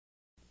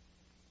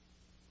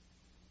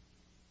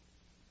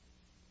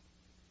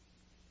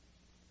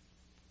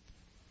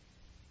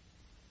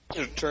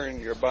You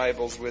turn your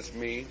Bibles with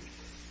me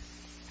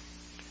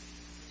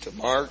to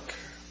Mark,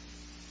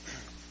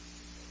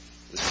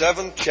 the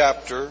 7th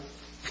chapter,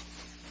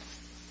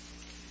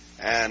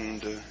 and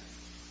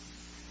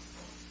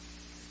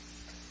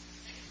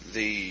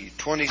the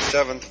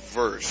 27th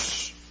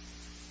verse.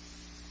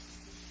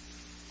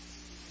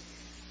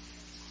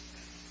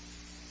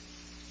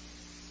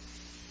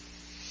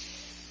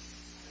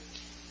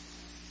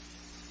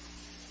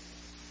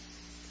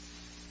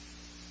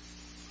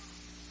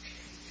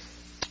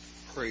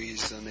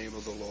 Praise the name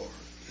of the Lord.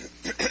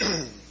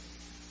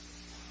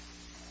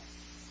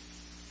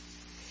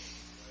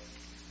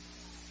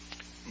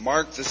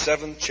 Mark the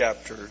 7th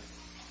chapter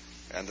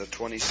and the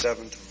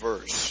 27th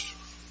verse.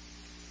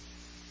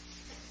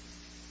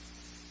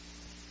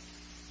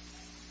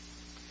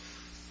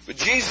 But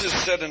Jesus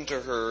said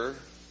unto her,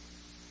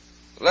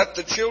 Let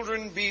the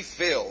children be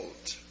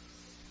filled,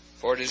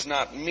 for it is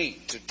not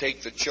meet to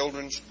take the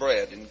children's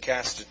bread and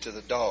cast it to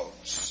the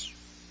dogs.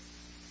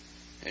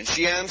 And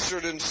she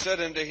answered and said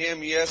unto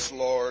him, Yes,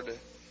 Lord,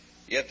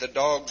 yet the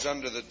dogs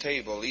under the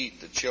table eat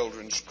the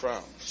children's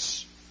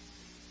crumbs.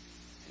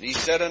 And he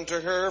said unto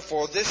her,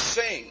 For this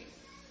saying,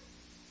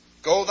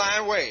 Go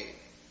thy way,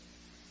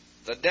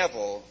 the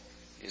devil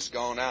is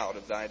gone out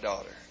of thy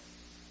daughter.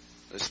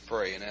 Let's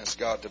pray and ask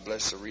God to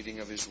bless the reading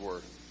of His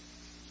Word.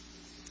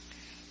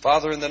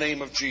 Father, in the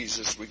name of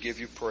Jesus, we give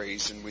you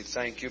praise and we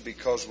thank you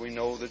because we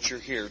know that you're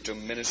here to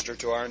minister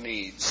to our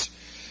needs.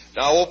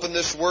 Now open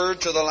this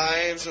Word to the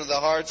lives and the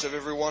hearts of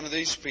every one of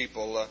these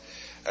people,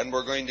 and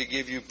we're going to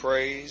give you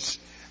praise,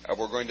 and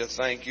we're going to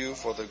thank you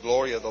for the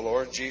glory of the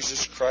Lord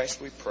Jesus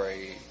Christ, we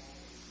pray.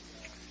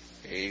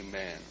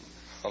 Amen.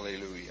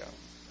 Hallelujah.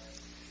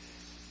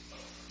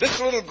 This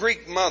little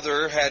Greek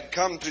mother had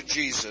come to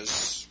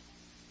Jesus,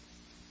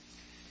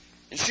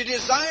 and she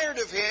desired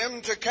of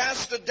Him to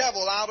cast a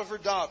devil out of her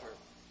daughter.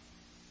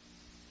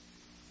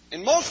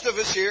 And most of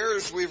us here,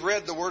 as we've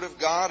read the Word of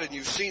God and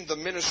you've seen the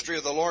ministry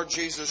of the Lord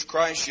Jesus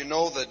Christ, you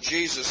know that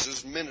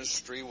Jesus'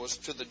 ministry was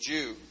to the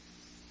Jew.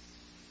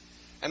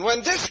 And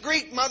when this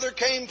Greek mother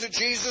came to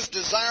Jesus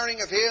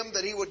desiring of Him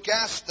that He would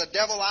cast the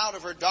devil out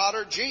of her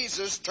daughter,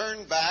 Jesus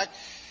turned back.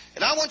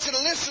 And I want you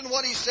to listen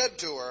what He said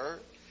to her.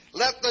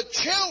 Let the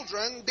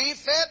children be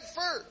fed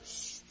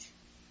first.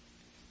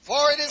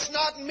 For it is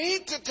not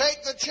meet to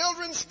take the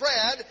children's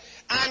bread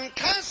and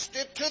cast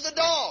it to the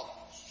dogs.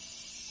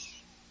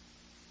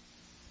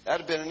 That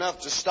would have been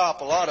enough to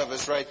stop a lot of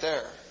us right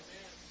there.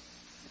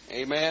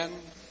 Amen.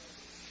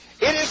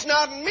 It is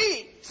not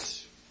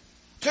meet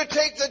to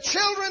take the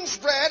children's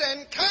bread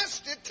and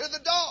cast it to the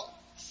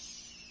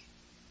dogs.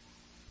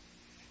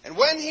 And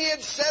when He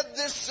had said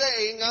this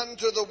saying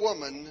unto the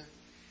woman,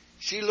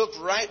 she looked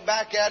right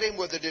back at Him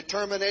with a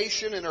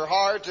determination in her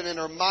heart and in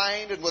her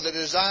mind and with a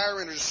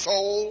desire in her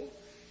soul.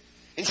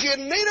 And she had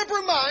made up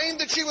her mind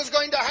that she was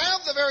going to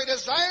have the very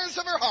desires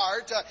of her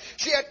heart.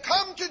 She had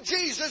come to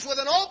Jesus with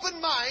an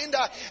open mind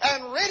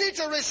and ready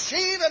to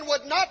receive and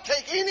would not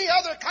take any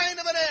other kind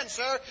of an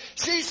answer.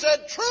 She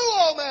said, True,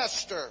 O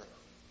Master,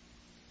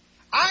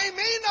 I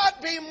may not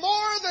be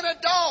more than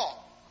a dog.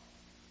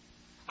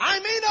 I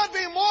may not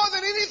be more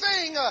than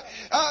anything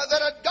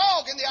than a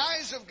dog in the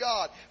eyes of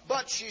God.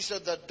 But she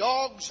said, the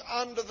dogs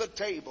under the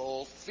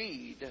table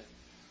feed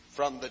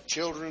from the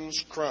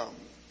children's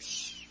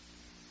crumbs.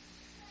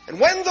 And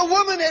when the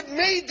woman had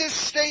made this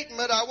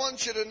statement, I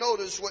want you to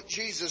notice what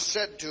Jesus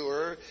said to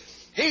her.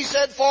 He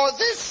said, For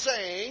this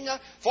saying,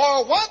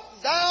 for what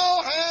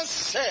thou hast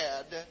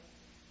said,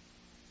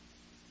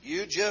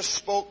 you just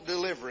spoke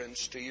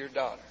deliverance to your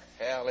daughter.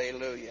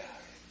 Hallelujah.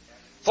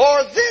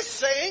 For this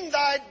saying,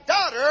 thy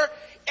daughter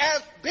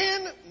hath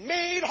been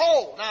made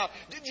whole. Now,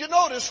 did you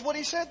notice what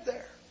He said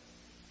there?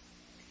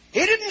 He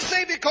didn't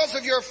say because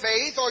of your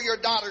faith or your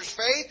daughter's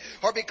faith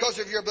or because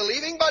of your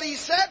believing, but He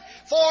said,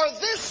 for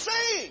this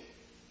saying.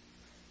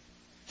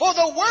 For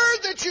the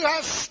word that you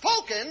have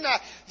spoken,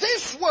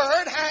 this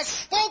word has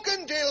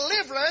spoken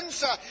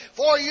deliverance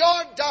for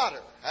your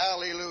daughter.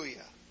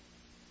 Hallelujah.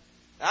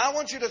 Now, I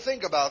want you to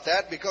think about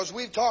that because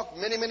we've talked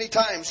many, many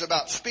times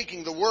about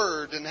speaking the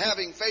Word and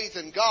having faith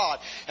in God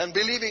and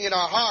believing in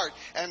our heart.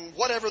 And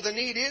whatever the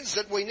need is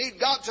that we need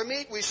God to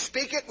meet, we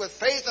speak it with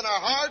faith in our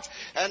hearts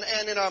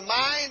and in our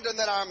mind, and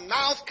that our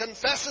mouth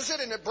confesses it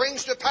and it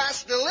brings to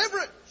pass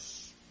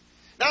deliverance.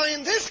 Now,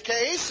 in this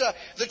case,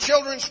 the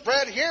children's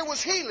bread here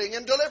was healing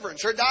and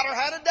deliverance. Her daughter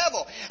had a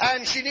devil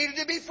and she needed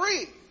to be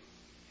free.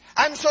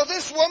 And so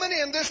this woman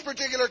in this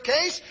particular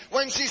case,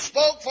 when she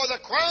spoke for the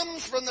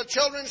crumbs from the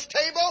children's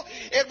table,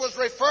 it was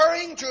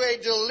referring to a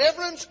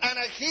deliverance and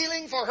a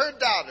healing for her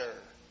daughter.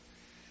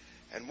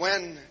 And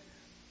when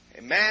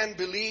a man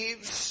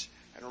believes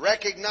and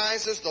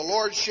recognizes the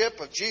lordship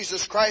of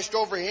Jesus Christ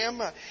over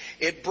him,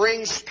 it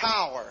brings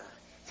power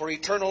for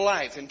eternal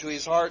life into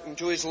his heart and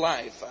to his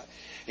life.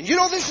 And you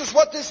know, this is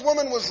what this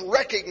woman was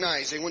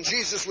recognizing when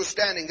Jesus was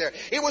standing there.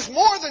 It was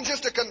more than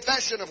just a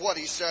confession of what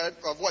he said,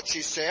 of what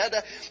she said,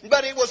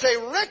 but it was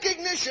a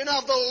recognition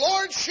of the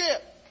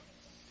lordship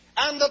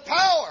and the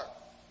power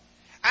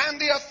and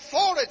the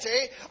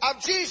authority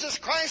of Jesus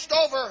Christ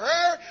over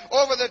her,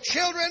 over the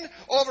children,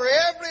 over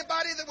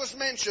everybody that was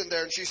mentioned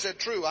there. And she said,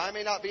 true, I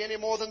may not be any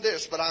more than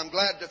this, but I'm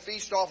glad to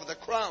feast off of the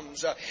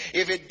crumbs,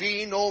 if it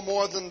be no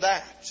more than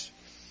that.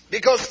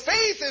 Because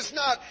faith is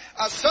not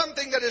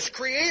something that is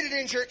created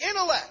in your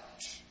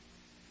intellect,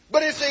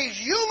 but it's a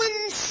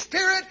human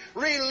spirit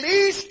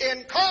released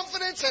in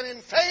confidence and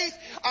in faith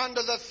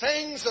unto the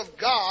things of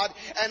God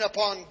and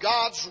upon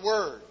God's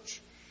Word.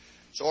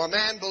 So a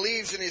man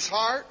believes in his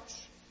heart,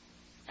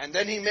 and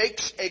then he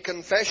makes a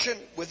confession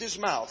with his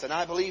mouth. And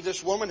I believe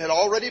this woman had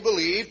already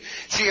believed.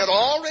 She had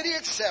already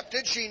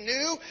accepted. She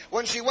knew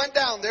when she went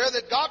down there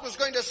that God was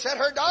going to set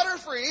her daughter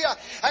free.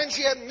 And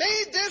she had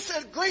made this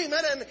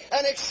agreement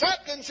and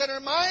acceptance in her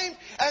mind.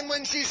 And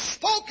when she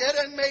spoke it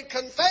and made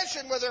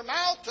confession with her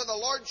mouth to the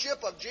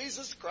Lordship of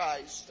Jesus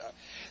Christ,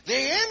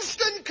 the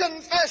instant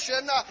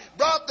confession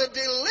brought the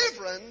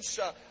deliverance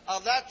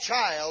of that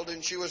child,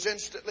 and she was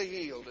instantly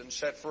healed and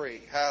set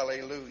free.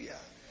 Hallelujah.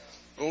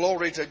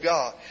 Glory to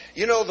God.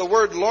 You know, the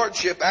word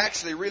lordship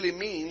actually really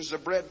means the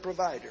bread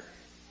provider.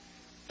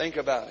 Think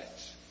about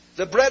it.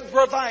 The bread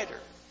provider.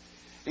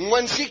 And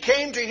when she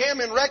came to him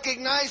in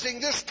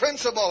recognizing this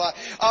principle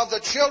of the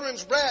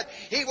children's bread,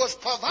 he was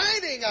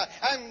providing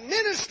and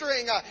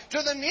ministering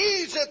to the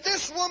needs that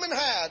this woman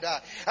had.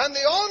 And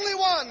the only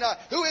one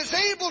who is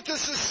able to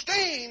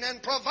sustain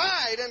and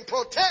provide and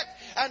protect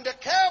and to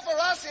care for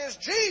us is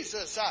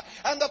Jesus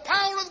and the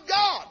power of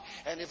God.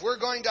 And if we're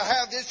going to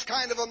have this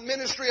kind of a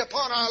ministry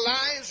upon our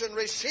lives and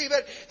receive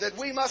it, that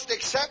we must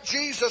accept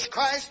Jesus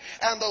Christ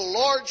and the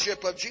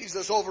lordship of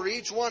Jesus over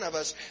each one of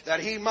us,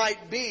 that He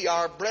might be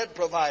our bread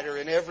provider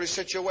in every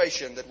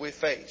situation that we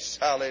face.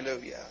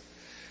 Hallelujah.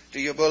 Do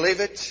you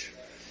believe it?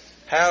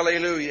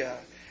 Hallelujah.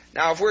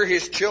 Now, if we're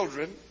His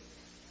children,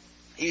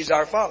 He's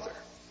our Father.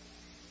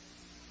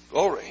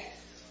 Glory.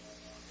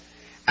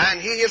 And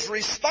He is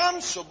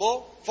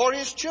responsible for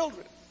His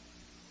children.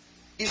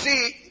 You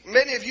see,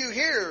 many of you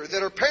here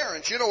that are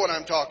parents, you know what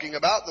I'm talking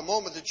about. The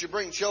moment that you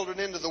bring children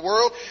into the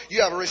world,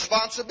 you have a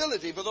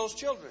responsibility for those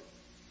children.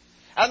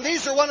 And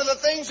these are one of the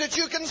things that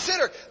you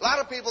consider. A lot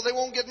of people, they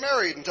won't get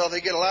married until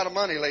they get a lot of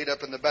money laid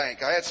up in the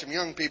bank. I had some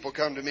young people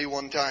come to me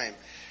one time,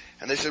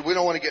 and they said, we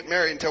don't want to get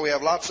married until we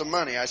have lots of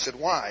money. I said,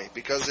 why?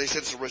 Because they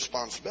said it's a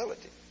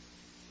responsibility.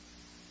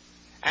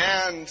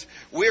 And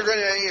we're going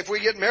to, if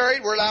we get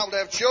married, we're allowed to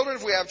have children.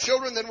 If we have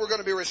children, then we're going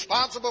to be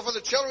responsible for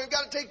the children. We've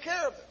got to take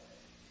care of them.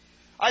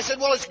 I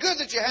said, well, it's good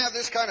that you have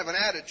this kind of an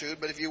attitude,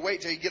 but if you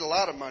wait till you get a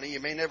lot of money, you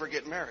may never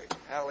get married.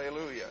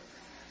 Hallelujah.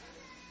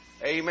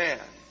 Amen.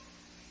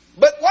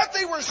 But what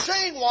they were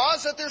saying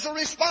was that there's a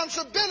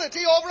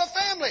responsibility over a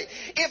family.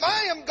 If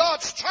I am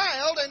God's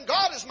child and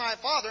God is my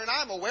Father, and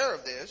I'm aware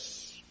of this,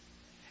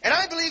 and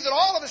I believe that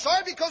all of us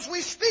are, because we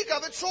speak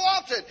of it so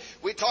often.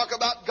 We talk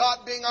about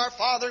God being our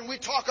Father, and we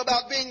talk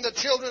about being the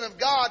children of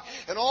God,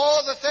 and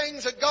all the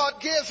things that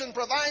God gives and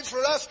provides for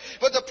us.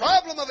 But the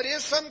problem of it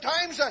is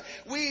sometimes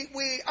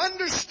we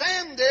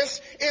understand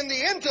this in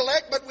the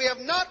intellect, but we have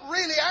not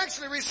really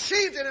actually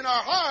received it in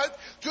our heart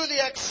through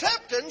the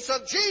acceptance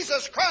of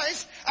Jesus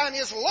Christ and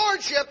His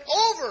Lordship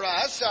over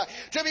us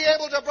to be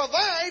able to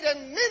provide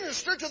and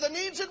minister to the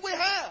needs that we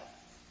have.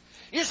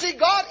 You see,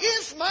 God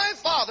is my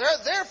Father,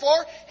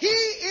 therefore He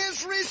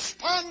is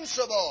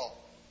responsible.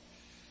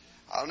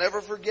 I'll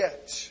never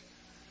forget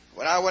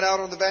when I went out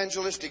on the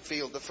evangelistic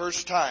field the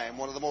first time,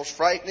 one of the most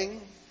frightening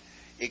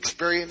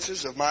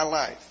experiences of my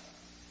life.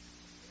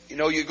 You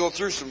know, you go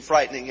through some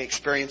frightening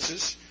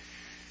experiences.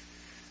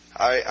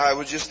 I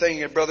was just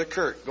thinking of Brother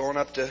Kurt going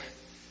up to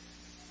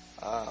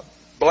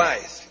Blythe.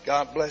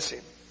 God bless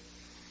him.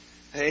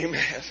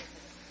 Amen.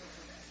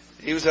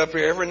 He was up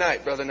here every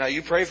night, brother. Now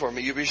you pray for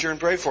me. You be sure and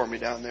pray for me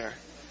down there.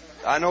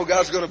 I know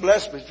God's going to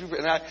bless me.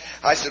 And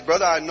I said,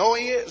 brother, I know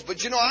He is.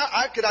 But you know,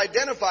 I could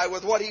identify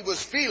with what he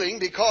was feeling,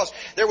 because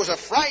there was a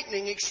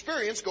frightening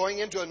experience going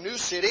into a new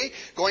city,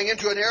 going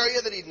into an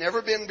area that he'd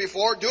never been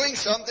before, doing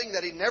something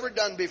that he'd never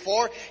done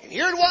before. And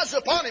here it was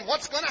upon him.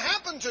 What's going to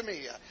happen to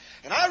me?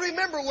 And I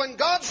remember when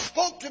God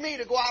spoke to me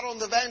to go out on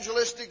the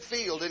evangelistic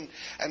field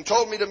and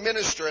told me to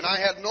minister, and I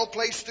had no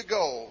place to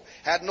go,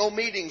 had no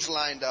meetings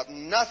lined up,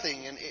 nothing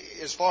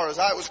as far as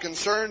I was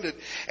concerned.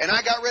 And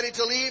I got ready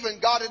to leave, and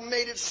God had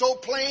made it so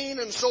plain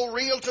and so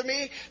real to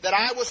me that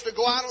I was to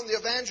go out on the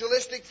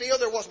evangelistic field.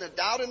 There wasn't a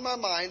doubt in my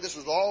mind. This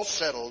was all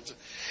settled.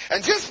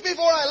 And just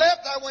before I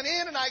left, I went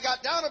in and I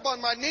got down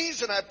upon my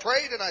knees and I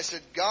prayed and I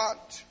said, God,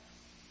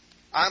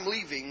 I'm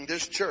leaving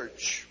this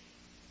church.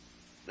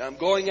 I'm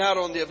going out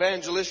on the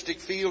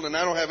evangelistic field and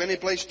I don't have any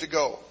place to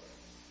go.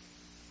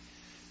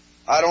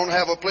 I don't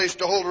have a place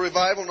to hold a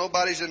revival.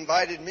 Nobody's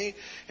invited me.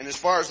 And as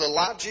far as the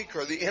logic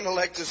or the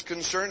intellect is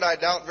concerned, I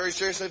doubt very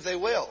seriously if they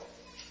will.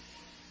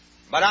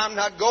 But I'm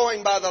not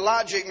going by the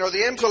logic nor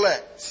the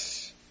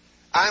intellect.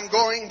 I'm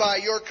going by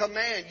Your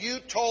command. You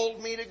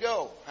told me to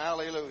go.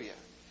 Hallelujah.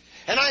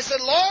 And I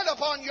said, Lord,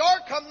 upon Your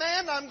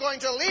command I'm going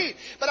to leave.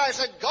 But I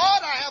said,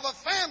 God, I have a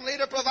family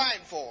to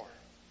provide for.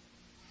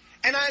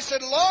 And I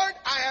said, Lord,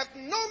 I have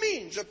no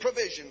means of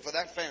provision for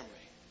that family.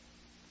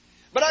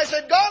 But I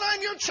said, God,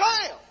 I'm your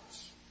child.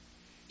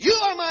 You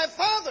are my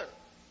Father.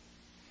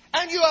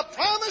 And you have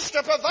promised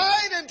to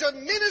provide and to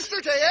minister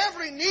to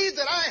every need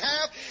that I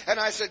have. And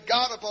I said,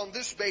 God, upon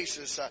this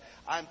basis,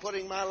 I'm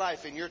putting my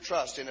life in your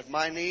trust. And if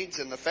my needs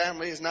and the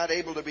family is not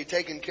able to be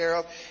taken care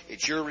of,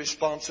 it's your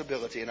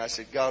responsibility. And I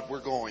said, God, we're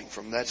going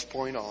from that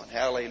point on.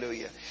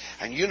 Hallelujah.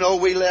 And you know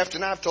we left,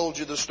 and I've told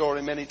you the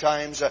story many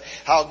times,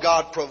 how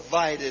God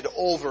provided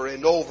over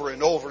and over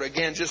and over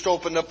again. Just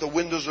opened up the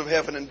windows of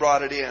heaven and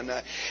brought it in.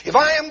 If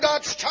I am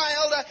God's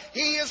child,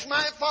 He is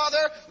my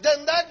Father,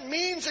 then that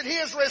means that He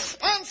is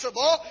responsible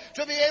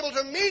to be able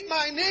to meet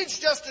my needs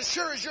just as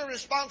sure as you're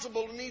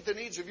responsible to meet the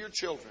needs of your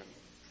children.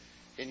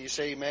 Can you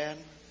say amen?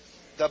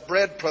 The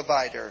bread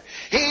provider.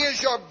 He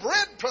is your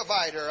bread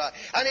provider.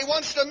 And He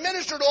wants to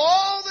minister to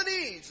all the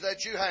needs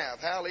that you have.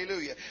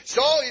 Hallelujah.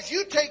 So if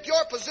you take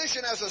your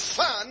position as a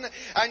son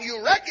and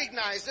you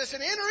recognize this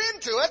and enter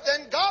into it,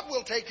 then God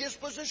will take His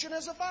position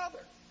as a father.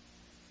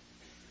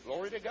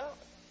 Glory to God.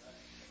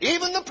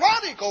 Even the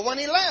prodigal, when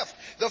he left,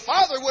 the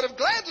father would have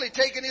gladly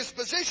taken his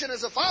position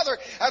as a father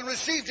and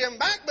received him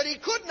back, but he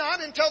could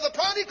not until the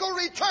prodigal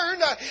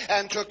returned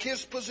and took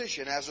his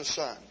position as a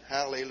son.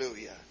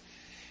 Hallelujah.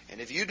 And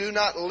if you do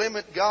not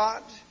limit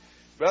God,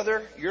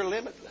 brother, you're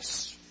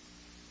limitless.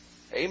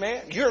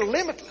 Amen. You're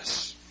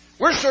limitless.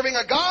 We're serving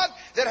a God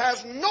that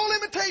has no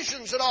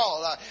limitations at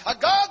all. A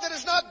God that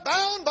is not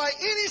bound by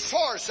any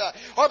source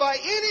or by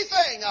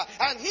anything.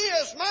 And He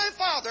is my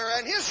Father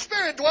and His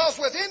Spirit dwells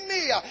within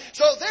me.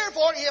 So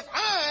therefore, if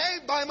I,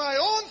 by my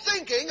own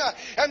thinking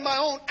and my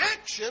own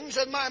actions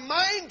and my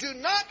mind do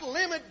not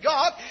limit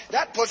God,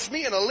 that puts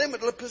me in a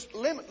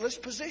limitless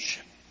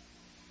position.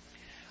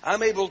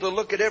 I'm able to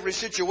look at every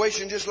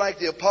situation just like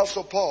the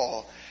Apostle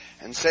Paul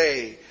and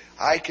say,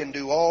 I can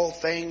do all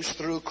things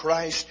through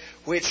Christ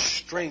which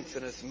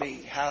strengtheneth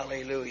me.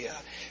 Hallelujah.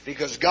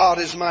 Because God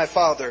is my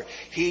Father.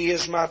 He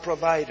is my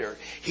provider.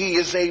 He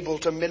is able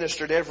to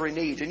minister to every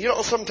need. And you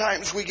know,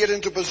 sometimes we get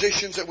into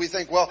positions that we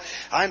think, well,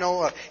 I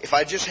know if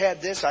I just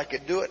had this, I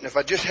could do it. And if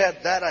I just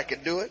had that, I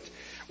could do it.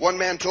 One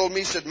man told me,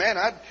 he said, man,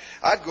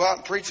 I'd go out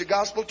and preach the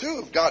gospel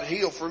too if God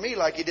healed for me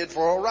like He did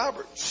for Oral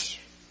Roberts.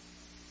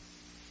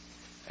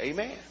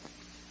 Amen.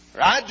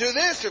 Or I'd do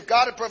this if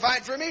God would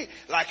provide for me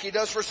like He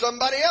does for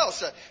somebody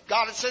else.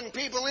 God would send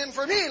people in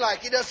for me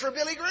like He does for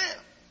Billy Graham.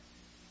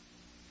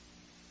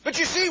 But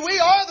you see, we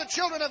are the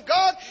children of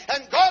God,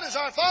 and God is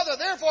our Father.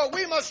 Therefore,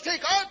 we must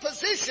take our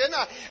position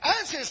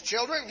as His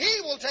children.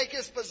 He will take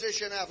His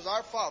position as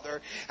our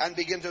Father and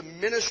begin to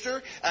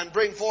minister and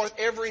bring forth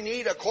every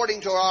need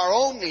according to our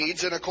own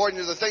needs and according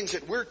to the things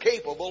that we're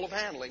capable of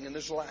handling in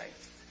this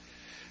life.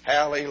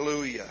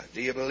 Hallelujah.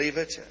 Do you believe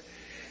it?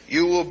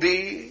 You will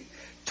be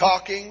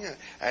talking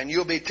and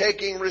you'll be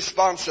taking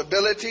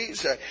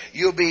responsibilities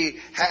you'll be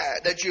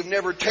that you've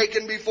never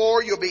taken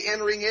before. You'll be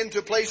entering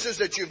into places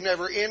that you've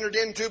never entered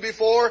into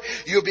before.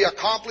 You'll be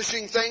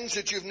accomplishing things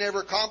that you've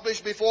never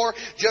accomplished before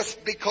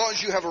just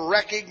because you have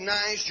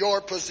recognized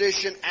your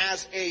position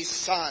as a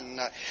son.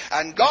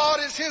 And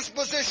God is His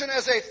position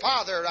as a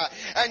father.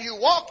 And you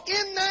walk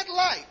in that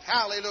light,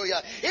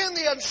 hallelujah, in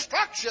the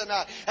instruction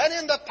and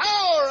in the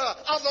power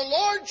of the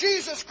Lord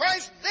Jesus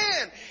Christ.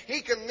 Then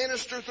He can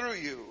minister through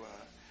you.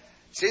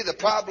 See, the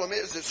problem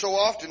is that so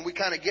often we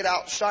kind of get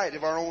outside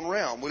of our own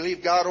realm. We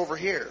leave God over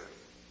here.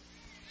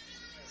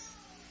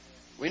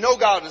 We know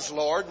God is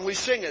Lord, and we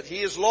sing it. He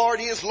is Lord,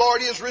 He is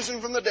Lord, He is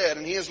risen from the dead,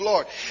 and He is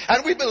Lord.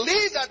 And we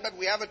believe that, but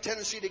we have a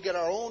tendency to get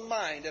our own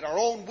mind and our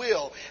own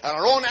will and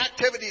our own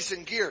activities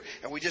in gear,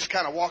 and we just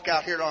kind of walk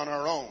out here on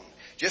our own.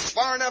 Just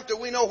far enough that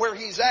we know where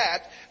He's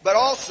at, but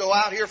also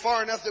out here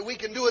far enough that we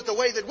can do it the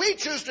way that we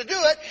choose to do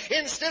it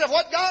instead of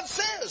what God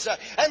says.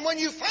 And when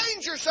you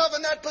find yourself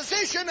in that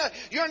position,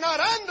 you're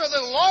not under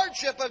the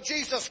lordship of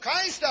Jesus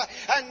Christ,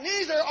 and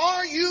neither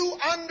are you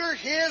under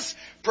His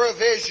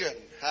provision.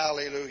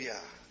 Hallelujah.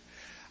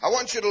 I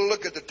want you to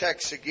look at the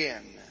text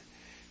again.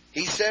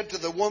 He said to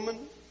the woman,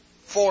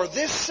 for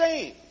this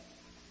saying,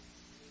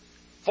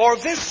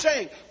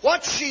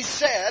 what she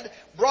said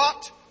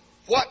brought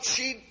what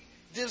she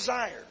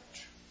desired.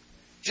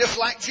 Just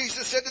like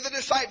Jesus said to the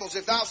disciples,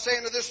 if thou say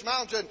unto this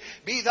mountain,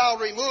 be thou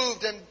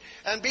removed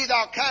and be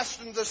thou cast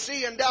into the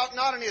sea, and doubt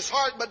not in his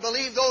heart, but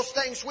believe those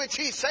things which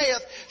he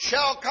saith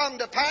shall come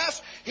to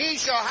pass, he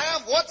shall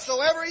have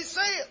whatsoever he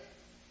saith.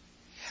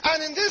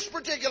 And in this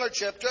particular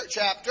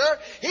chapter,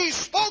 he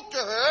spoke to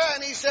her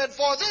and he said,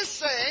 for this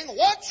saying,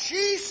 what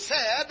she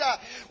said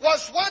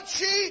was what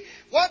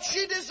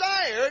she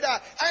desired,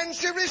 and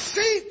she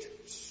received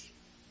it.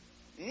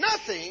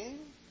 Nothing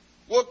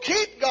will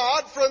keep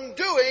God from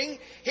doing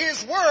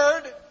His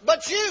word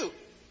but you.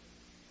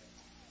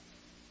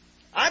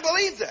 I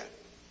believe that.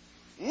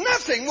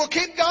 Nothing will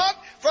keep God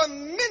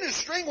from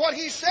ministering what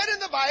He said in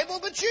the Bible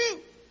but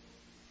you.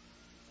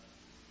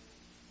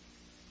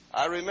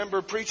 I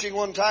remember preaching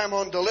one time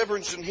on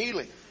deliverance and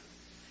healing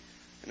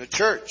in a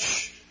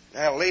church. I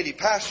had a lady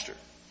pastor.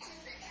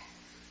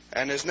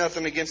 And there's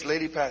nothing against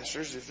lady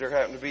pastors if there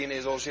happen to be any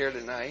of those here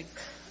tonight.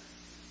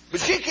 But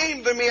she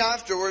came to me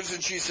afterwards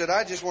and she said,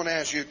 I just want to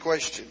ask you a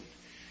question.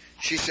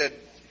 She said,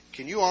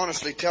 "Can you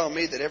honestly tell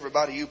me that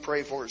everybody you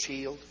pray for is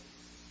healed?"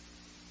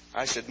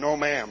 I said, "No,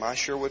 ma'am, I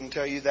sure wouldn't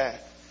tell you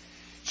that."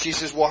 She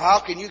says, "Well, how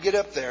can you get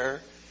up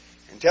there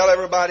and tell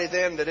everybody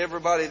then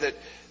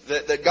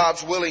that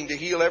God's willing to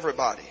heal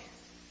everybody?"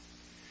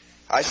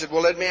 I said,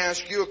 "Well, let me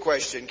ask you a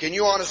question. Can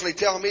you honestly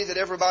tell me that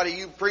everybody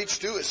you preach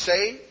to is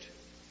saved?"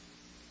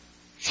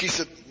 She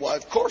said, "Well,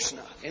 of course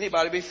not.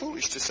 Anybody would be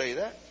foolish to say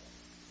that."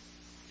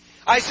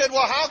 I said,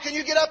 "Well, how can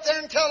you get up there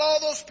and tell all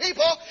those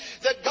people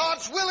that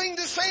God's willing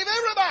to save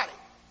everybody?"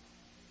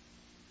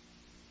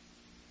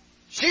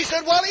 She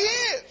said, "Well, He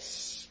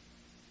is."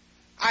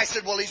 I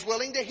said, "Well, He's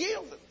willing to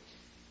heal them."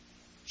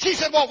 She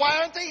said, "Well, why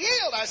aren't they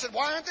healed?" I said,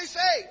 "Why aren't they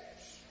saved?"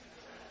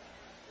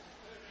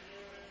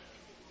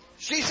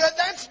 She said,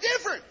 "That's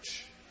different."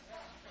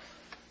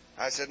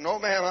 I said, "No,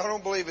 ma'am, I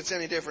don't believe it's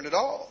any different at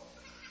all."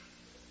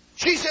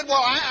 She said,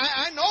 "Well,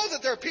 I know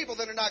that there are people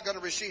that are not going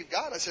to receive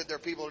God." I said, "There are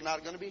people that are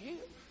not going to be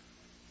healed.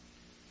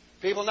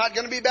 People not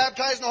going to be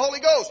baptized in the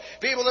Holy Ghost.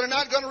 People that are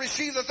not going to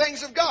receive the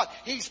things of God."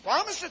 He's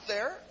promised it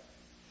there.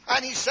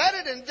 And He said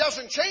it, and it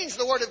doesn't change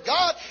the Word of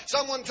God.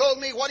 Someone told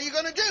me, "What are you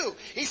going to do?"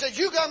 He said,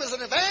 "You come as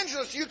an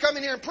evangelist. You come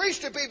in here and preach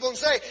to people and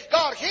say,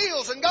 God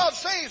heals and God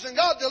saves and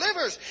God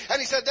delivers." And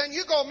he said, "Then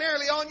you go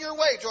merrily on your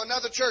way to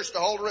another church to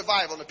hold a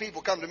revival." And the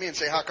people come to me and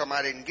say, "How come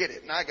I didn't get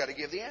it?" And I got to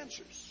give the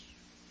answers.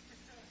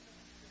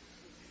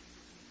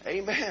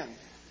 Amen.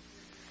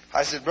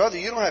 I said, "Brother,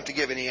 you don't have to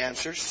give any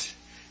answers.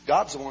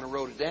 God's the one who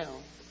wrote it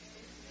down.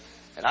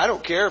 And I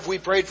don't care if we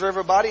prayed for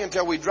everybody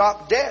until we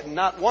dropped dead and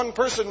not one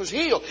person was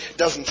healed. It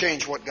doesn't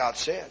change what God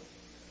said.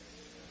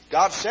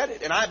 God said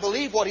it. And I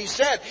believe what He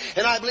said.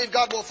 And I believe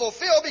God will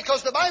fulfill,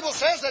 because the Bible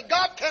says that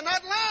God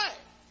cannot lie.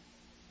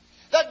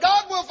 That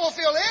God will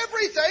fulfill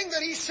everything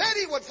that He said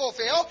He would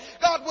fulfill.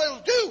 God will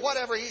do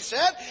whatever He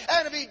said.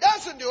 And if He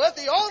doesn't do it,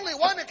 the only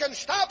one that can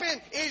stop Him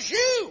is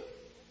you.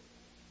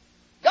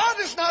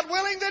 God is not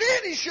willing that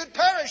any should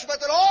perish,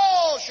 but that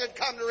all should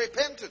come to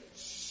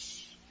repentance.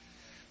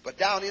 But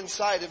down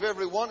inside of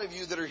every one of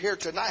you that are here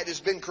tonight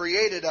has been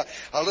created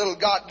a little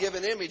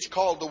God-given image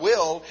called the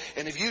will.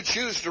 And if you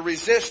choose to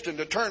resist and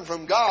to turn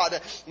from God,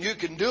 you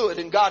can do it.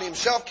 And God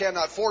Himself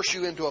cannot force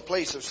you into a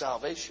place of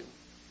salvation.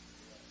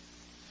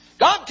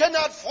 God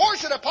cannot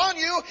force it upon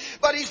you,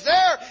 but He's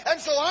there. And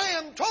so I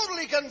am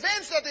totally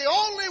convinced that the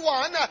only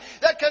one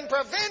that can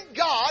prevent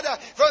God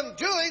from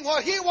doing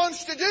what He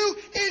wants to do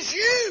is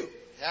you.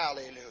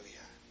 Hallelujah.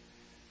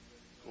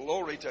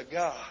 Glory to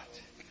God.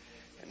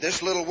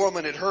 This little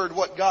woman had heard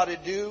what God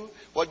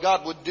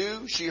would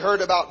do. She heard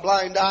about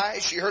blind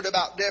eyes. She heard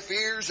about deaf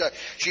ears.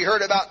 She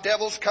heard about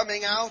devils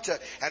coming out.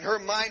 And her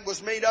mind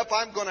was made up,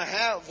 I'm going to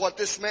have what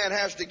this man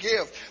has to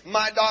give.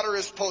 My daughter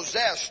is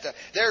possessed.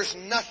 There's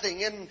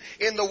nothing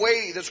in the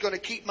way that's going to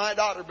keep my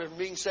daughter from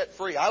being set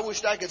free. I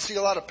wished I could see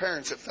a lot of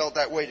parents that felt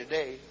that way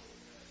today.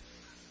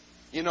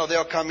 You know,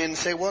 they'll come in and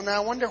say, "Well,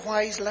 now I wonder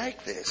why he's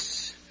like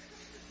this.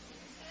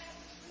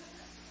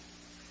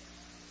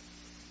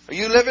 Are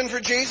you living for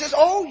Jesus?"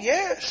 "Oh,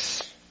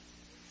 yes."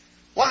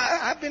 "Well,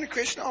 I've been a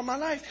Christian all my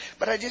life,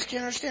 but I just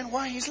can't understand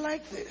why he's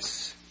like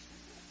this."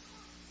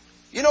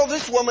 You know,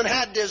 this woman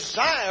had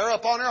desire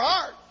upon her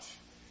heart.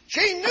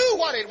 She knew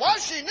what it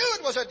was. She knew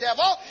it was a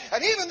devil.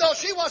 And even though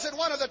she wasn't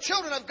one of the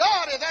children of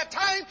God at that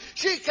time,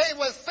 she came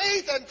with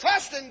faith and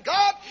trust in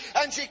God.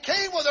 And she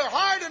came with her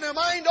heart and her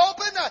mind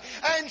open.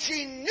 And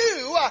she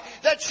knew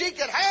that she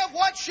could have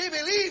what she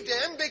believed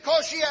in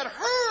because she had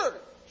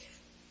heard.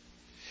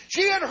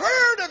 She had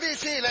heard of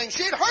His healing.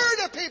 She had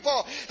heard of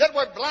people that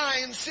were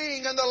blind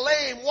seeing and the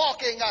lame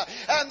walking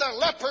and the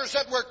lepers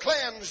that were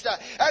cleansed.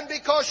 And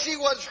because she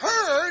was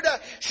heard,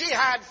 she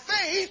had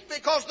faith,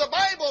 because the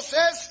Bible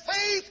says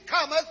faith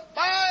cometh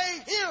by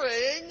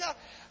hearing,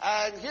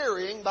 and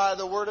hearing by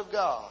the Word of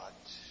God.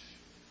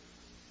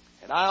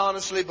 And I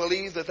honestly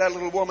believe that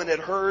little woman had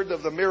heard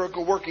of the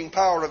miracle-working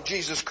power of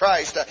Jesus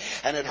Christ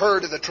and had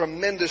heard of the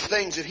tremendous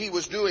things that He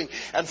was doing.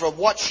 And from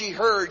what she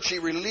heard, she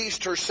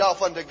released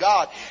herself unto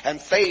God. And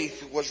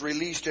faith was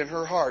released in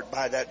her heart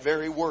by that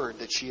very word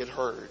that she had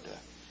heard.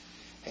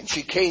 And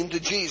she came to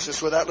Jesus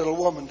with that little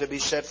woman to be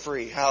set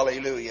free.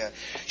 Hallelujah.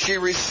 She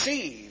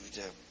received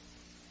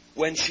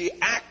when she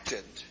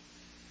acted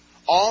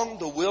on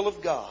the will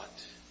of God.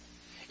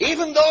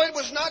 Even though it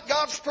was not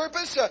God's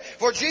purpose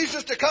for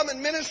Jesus to come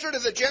and minister to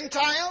the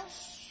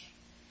Gentiles,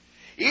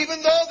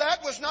 even though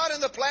that was not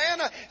in the plan,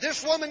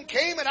 this woman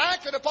came and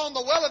acted upon the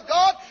will of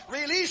God,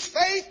 released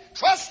faith,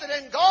 trusted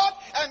in God,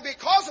 and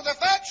because of the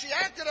fact she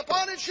acted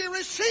upon it, she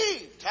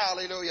received.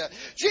 Hallelujah.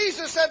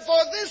 Jesus said, "For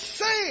this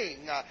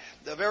saying,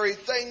 the very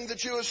thing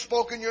that you have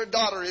spoken, your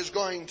daughter is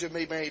going to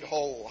be made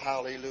whole."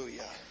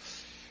 Hallelujah.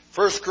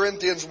 1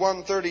 Corinthians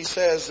 1:30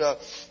 says,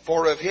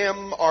 "For of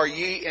Him are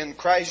ye in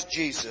Christ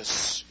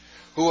Jesus,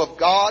 who of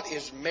God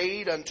is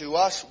made unto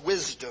us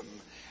wisdom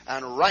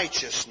and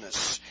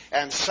righteousness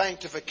and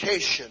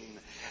sanctification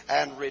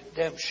and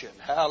redemption."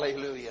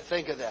 Hallelujah.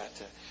 Think of that.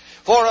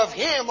 "For of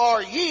Him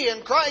are ye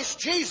in Christ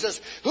Jesus,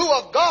 who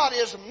of God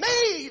is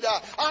made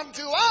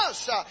unto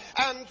us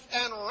and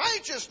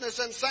righteousness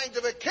and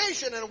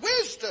sanctification and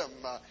wisdom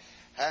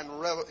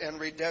and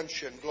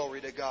redemption.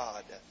 Glory to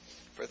God.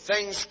 For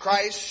things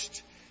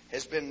Christ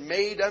has been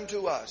made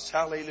unto us.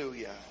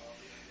 Hallelujah.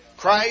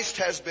 Christ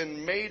has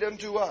been made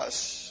unto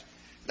us.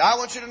 Now I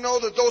want you to know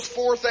that those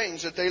 4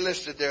 things that they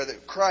listed there,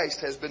 that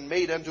Christ has been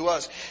made unto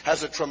us,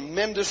 has a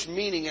tremendous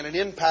meaning and an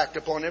impact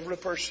upon every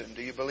person.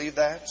 Do you believe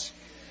that?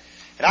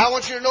 And I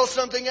want you to know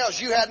something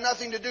else. You had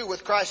nothing to do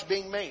with Christ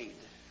being made.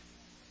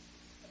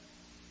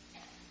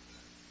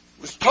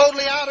 It was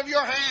totally out of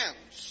your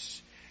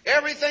hands.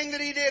 Everything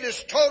that He did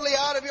is totally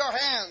out of your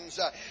hands.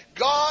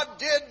 God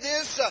did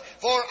this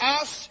for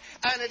us,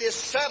 and it is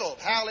settled.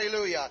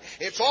 Hallelujah.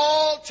 It's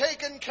all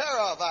taken care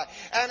of.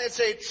 And it's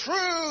a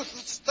true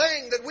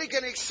thing that we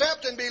can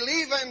accept and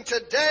believe in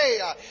today.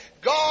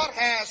 God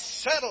has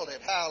settled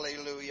it.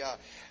 Hallelujah.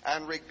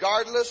 And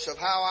regardless of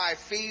how I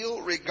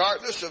feel,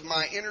 regardless of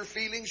my inner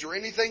feelings or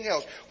anything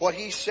else, what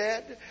He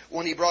said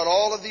when He brought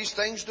all of these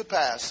things to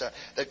pass,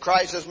 that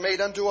Christ has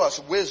made unto us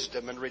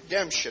wisdom and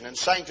redemption and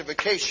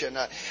sanctification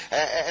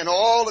and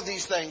all of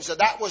these things,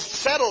 that was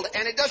settled.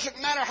 And it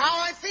doesn't matter how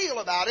I feel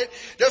about it.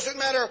 Doesn't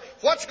matter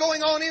what's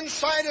going on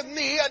inside of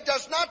me. It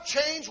does not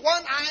change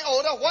one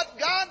iota what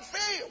God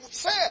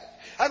said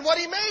and what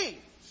He made.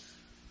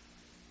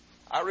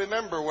 I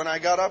remember when I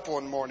got up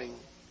one morning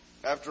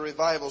after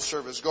revival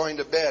service, going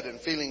to bed and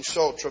feeling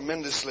so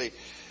tremendously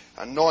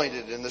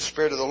anointed in the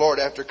Spirit of the Lord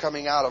after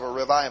coming out of a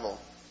revival.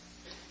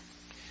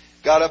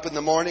 Got up in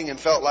the morning and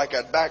felt like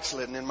I'd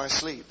backslidden in my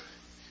sleep.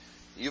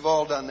 You've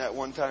all done that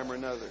one time or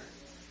another.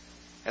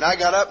 And I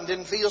got up and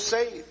didn't feel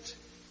saved.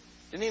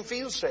 Didn't even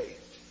feel saved.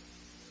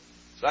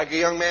 It's like a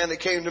young man that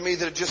came to me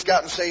that had just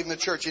gotten saved in the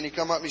church, and he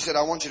come up and he said,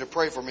 I want you to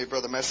pray for me,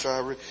 Brother Messer.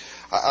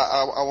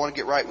 I want to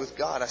get right with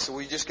God. I said,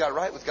 well, you just got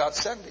right with God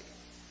Sunday.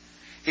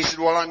 He said,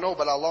 well, I know,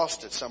 but I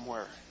lost it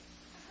somewhere.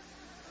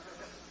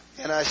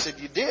 And I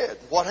said, you did?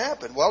 What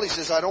happened? Well, he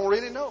says, I don't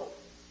really know.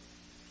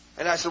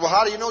 And I said, well,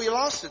 how do you know you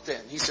lost it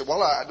then? He said,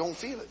 well, I don't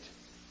feel it.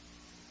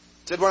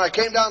 He said, when I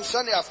came down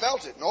Sunday, I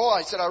felt it. No,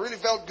 I said, I really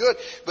felt good.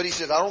 But he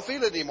said, I don't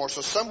feel it anymore.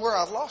 So somewhere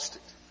I've lost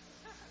it.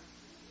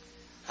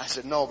 I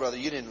said, no, brother,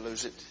 you didn't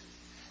lose it.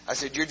 I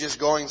said, you're just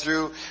going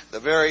through the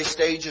very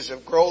stages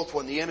of growth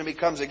when the enemy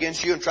comes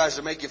against you and tries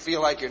to make you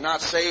feel like you're not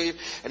saved.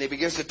 And he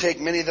begins to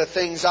take many of the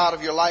things out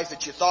of your life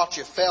that you thought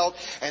you felt.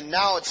 And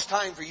now it's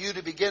time for you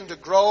to begin to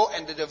grow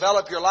and to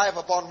develop your life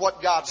upon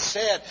what God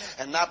said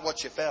and not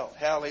what you felt.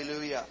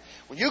 Hallelujah.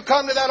 When you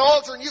come to that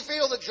altar and you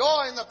feel the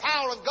joy and the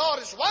power of God,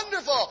 it's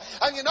wonderful.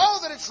 And you know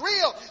that it's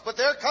real. But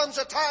there comes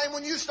a time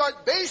when you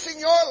start basing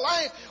your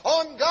life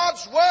on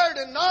God's Word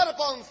and not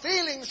upon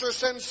feelings or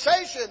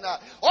sensation.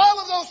 All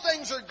of those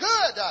things are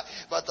good.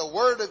 But the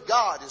Word of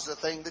God is the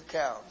thing that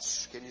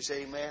counts. Can you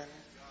say amen?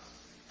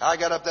 I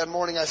got up that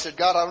morning, I said,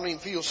 God, I don't even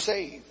feel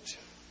saved.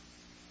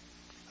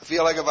 I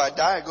feel like if I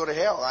die, I go to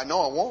hell. I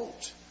know I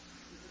won't.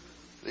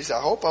 At least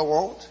I hope I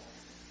won't.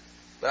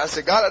 But I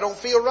said, God, I don't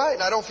feel right.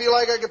 And I don't feel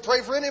like I could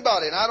pray for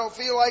anybody. And I don't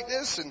feel like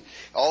this. And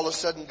all of a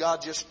sudden,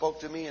 God just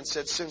spoke to me and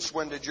said, since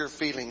when did your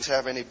feelings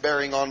have any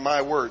bearing on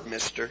my word,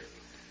 mister?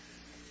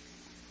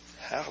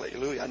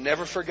 Hallelujah. I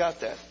never forgot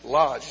that.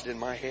 Lodged in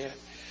my head.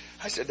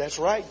 I said, that's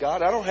right,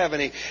 God. I don't have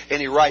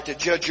any right to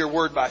judge your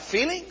word by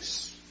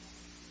feelings.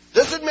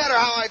 Doesn't matter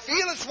how I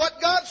feel. It's what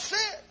God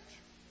said.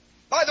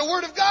 By the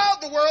word of God,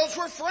 the worlds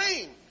were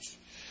framed.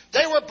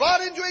 They were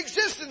brought into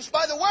existence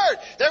by the Word.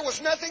 There was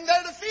nothing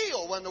there to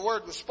feel when the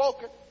Word was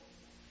spoken.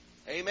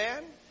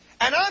 Amen?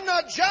 And I'm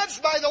not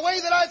judged by the way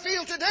that I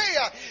feel today,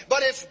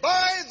 but it's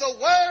by the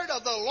Word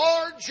of the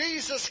Lord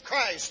Jesus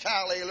Christ.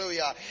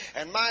 Hallelujah.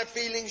 And my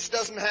feelings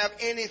doesn't have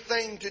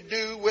anything to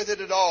do with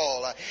it at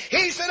all.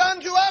 He said,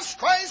 unto us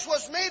Christ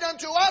was made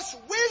unto us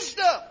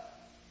wisdom.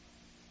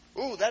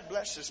 Ooh, that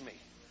blesses me.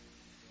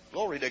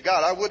 Glory to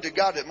God. I would to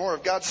God that more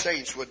of God's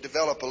saints would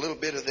develop a little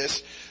bit of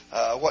this,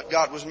 what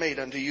God was made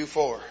unto you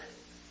for.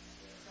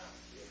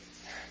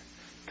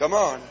 Come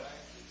on.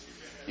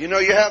 You know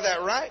you have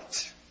that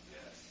right.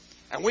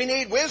 And we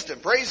need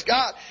wisdom. Praise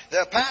God.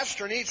 The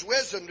pastor needs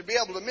wisdom to be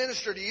able to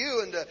minister to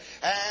you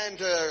and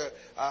to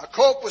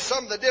cope with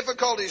some of the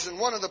difficulties and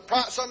some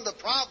of the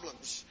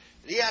problems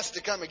that he has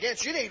to come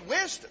against. You need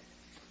wisdom.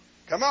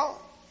 Come on.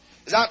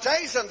 Because I'll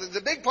tell you something,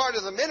 the big part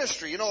of the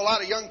ministry, you know, a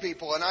lot of young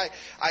people, and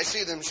I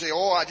see them say,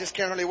 oh, I just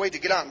can't hardly wait to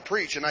get out and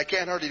preach, and I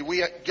can't hardly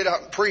get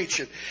out and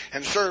preach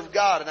and serve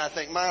God. And I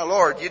think, my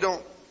Lord, you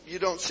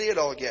don't see it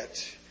all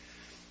yet.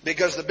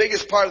 Because the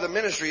biggest part of the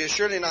ministry is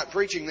surely not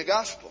preaching the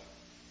gospel.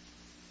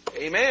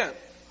 Amen.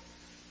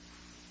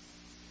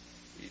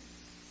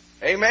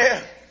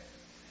 Amen.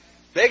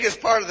 Biggest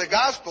part of the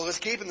gospel is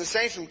keeping the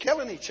saints from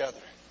killing each other.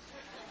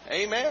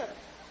 Amen.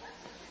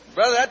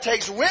 Brother, that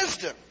takes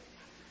wisdom.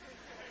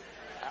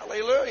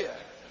 Hallelujah.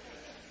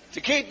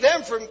 To keep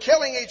them from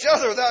killing each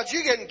other without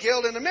you getting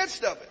killed in the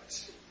midst of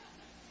it.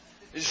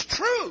 It's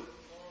true.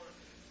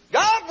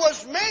 God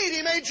was made, He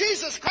He made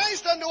Jesus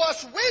Christ unto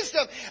us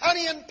wisdom, and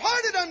He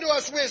imparted unto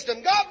us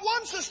wisdom. God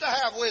wants us to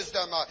have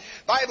wisdom.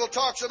 Bible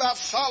talks about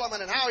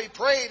Solomon and how he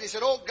prayed. He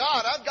said, oh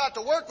God, I've got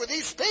to work with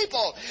these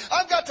people.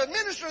 I've got to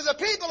minister to the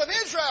people of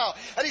Israel.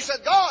 And he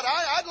said, God,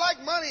 I'd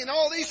like money and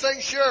all these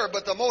things, sure,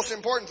 but the most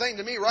important thing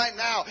to me right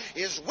now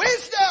is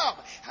wisdom.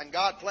 And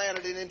God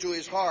planted it into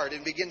his heart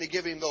and began to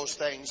give him those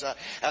things.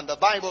 And the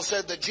Bible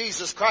said that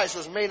Jesus Christ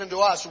was made unto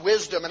us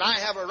wisdom, and I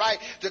have a right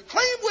to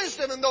claim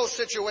wisdom in those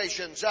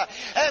situations.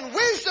 And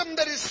wisdom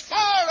that is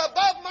far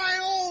above my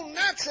own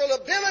natural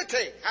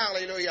ability.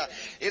 Hallelujah.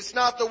 It's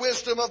not the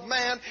wisdom of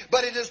man,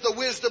 but it is the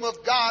wisdom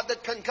of God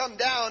that can come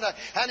down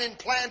and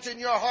implant in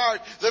your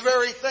heart the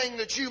very thing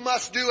that you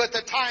must do at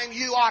the time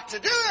you ought to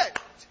do it.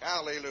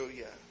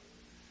 Hallelujah.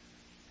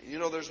 You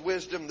know, there's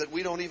wisdom that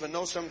we don't even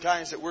know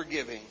sometimes that we're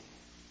giving.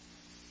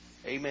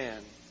 Amen.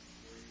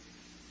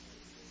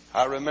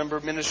 I remember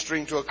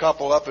ministering to a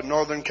couple up in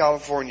Northern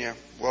California.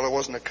 Well, it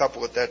wasn't a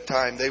couple at that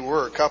time. They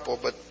were a couple,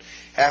 but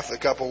half the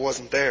couple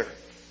wasn't there.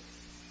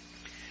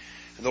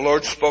 And the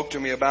Lord spoke to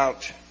me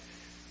about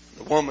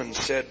the woman,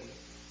 said,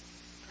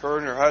 her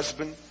and her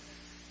husband,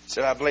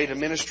 said, I've laid a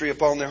ministry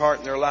upon their heart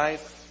and their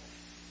life.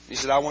 He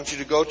said, I want you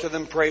to go to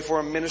them, pray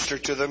for them, minister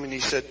to them. And he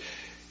said,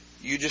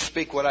 you just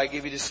speak what I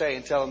give you to say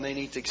and tell them they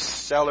need to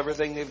sell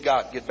everything they've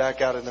got, get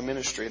back out in the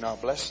ministry, and I'll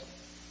bless them.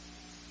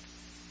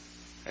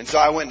 And so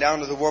I went down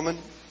to the woman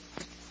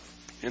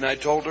and I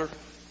told her,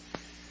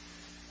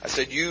 I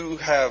said, you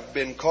have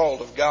been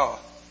called of God,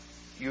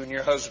 you and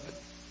your husband.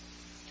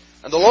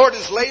 And the Lord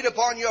has laid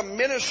upon you a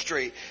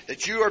ministry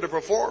that you are to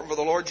perform for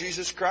the Lord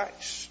Jesus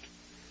Christ.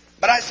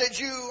 But I said,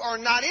 you are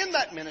not in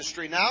that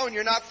ministry now and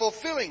you're not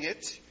fulfilling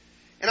it.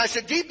 And I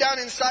said, deep down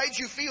inside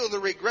you feel the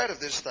regret of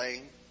this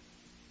thing.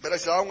 But I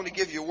said, I want to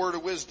give you a word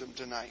of wisdom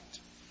tonight.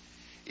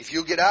 If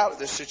you get out of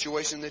this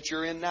situation that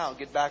you're in now,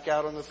 get back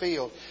out on the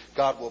field,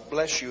 God will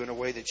bless you in a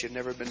way that you've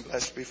never been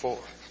blessed before.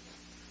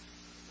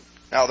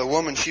 Now the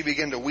woman, she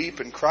began to weep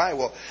and cry.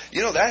 Well,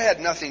 you know,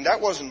 that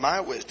wasn't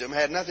my wisdom. It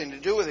had nothing to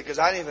do with it because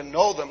I didn't even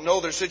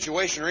know their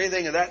situation or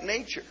anything of that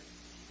nature.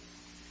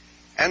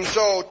 And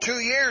so 2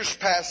 years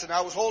passed and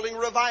I was holding a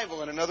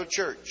revival in another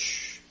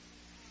church.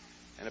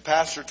 And the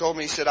pastor told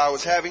me, he said, I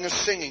was having a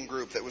singing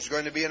group that was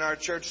going to be in our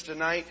church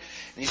tonight.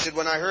 And he said,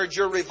 when I heard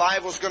your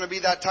revival is going to be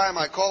that time,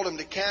 I called him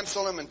to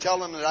cancel him and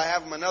tell him that I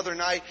have him another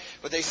night.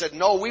 But they said,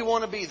 no, we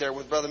want to be there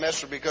with Brother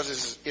Messer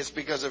because it's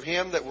because of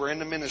him that we're in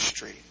the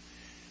ministry.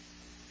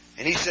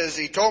 And he says,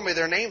 he told me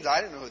their names. I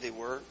didn't know who they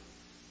were.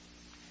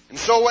 And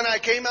so when I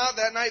came out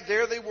that night,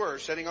 there they were,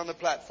 sitting on the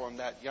platform,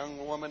 that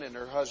young woman and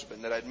her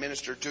husband that I'd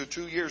ministered to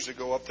 2 years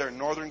ago up there in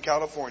Northern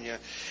California.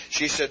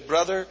 She said,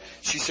 brother,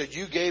 she said,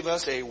 you gave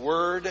us a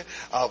word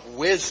of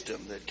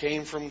wisdom that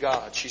came from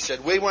God. She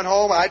said, we went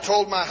home. I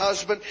told my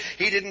husband.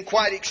 He didn't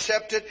quite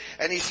accept it.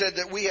 And he said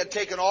that we had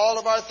taken all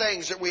of our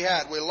things that we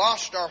had. We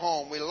lost our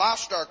home. We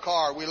lost our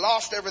car. We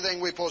lost everything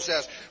we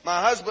possessed.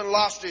 My husband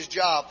lost his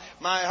job.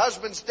 My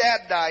husband's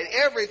dad died.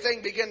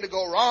 Everything began to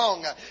go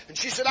wrong. And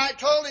she said, I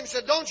told him,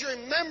 said, don't you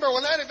remember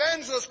when that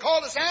evangelist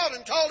called us out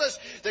and told us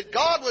that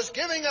God was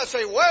giving us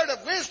a word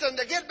of wisdom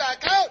to get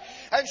back out?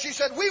 And she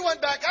said, we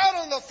went back out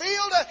on the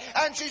field,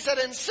 and she said,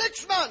 in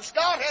 6 months,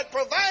 God had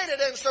provided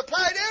and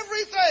supplied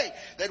everything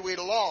that we'd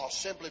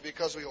lost simply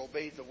because we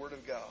obeyed the Word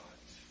of God.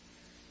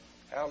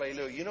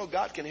 Hallelujah. You know,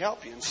 God can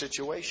help you in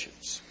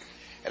situations.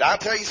 And I'll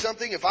tell you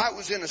something, if I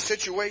was in a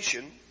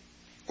situation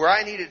where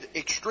I needed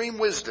extreme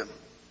wisdom,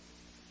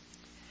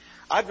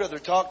 I'd rather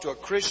talk to a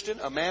Christian,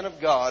 a man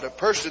of God, a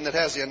person that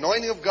has the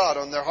anointing of God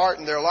on their heart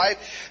and their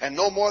life, and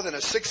no more than a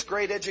 6th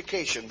grade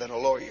education than a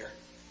lawyer.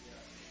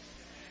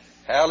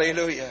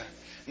 Hallelujah.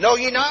 Know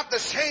ye not the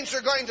saints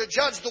are going to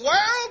judge the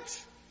world?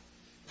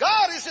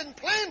 God is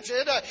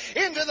implanted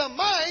into the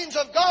minds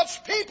of God's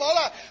people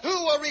who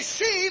will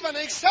receive and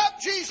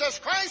accept Jesus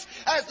Christ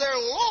as their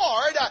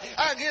Lord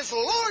and His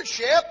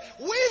Lordship,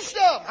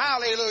 wisdom,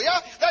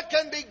 hallelujah, that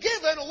can be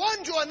given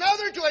one to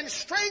another to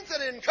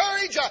strengthen and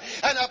encourage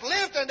and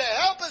uplift and to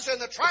help us in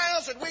the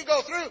trials that we go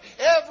through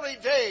every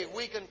day.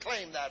 We can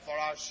claim that for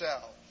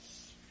ourselves.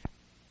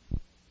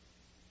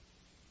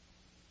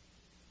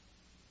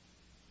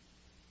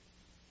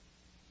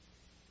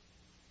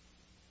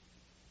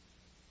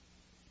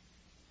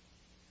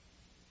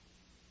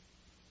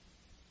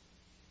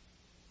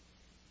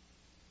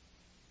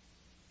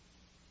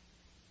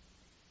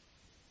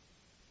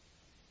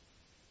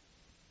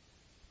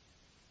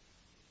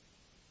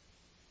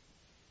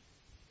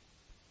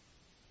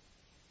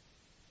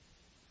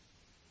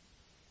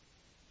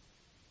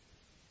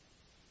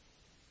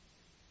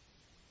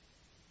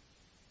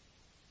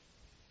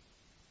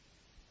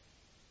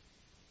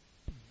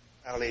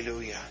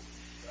 Hallelujah.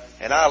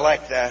 And I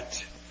like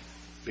that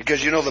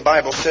because you know the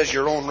Bible says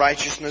your own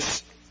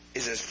righteousness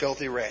is as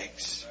filthy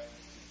rags.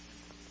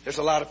 There's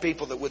a lot of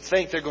people that would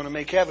think they're going to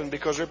make heaven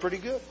because they're pretty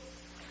good.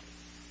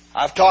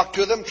 I've talked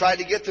to them, tried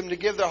to get them to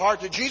give their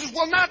heart to Jesus.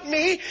 Well, not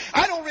me.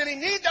 I don't really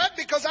need that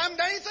because I haven't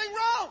done anything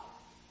wrong.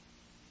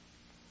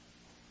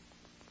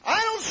 I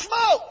don't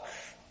smoke.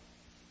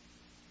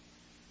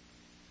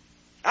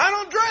 I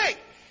don't drink.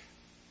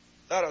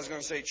 Thought I was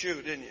going to say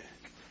chew, didn't you?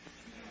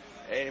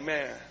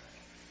 Amen.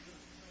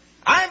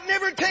 I've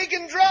never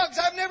taken drugs.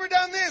 I've never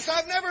done this.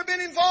 I've never been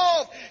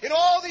involved in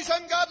all these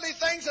ungodly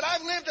things, that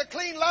I've lived a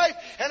clean life.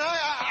 And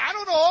I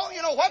don't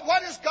know,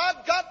 what has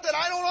God got that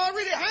I don't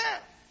already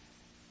have?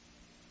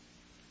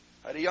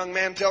 I had a young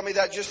man tell me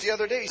that just the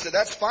other day. He said,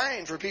 that's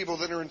fine for people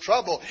that are in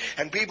trouble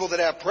and people that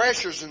have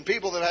pressures and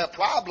people that have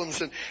problems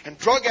and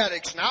drug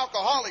addicts and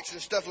alcoholics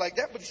and stuff like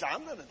that. But he said,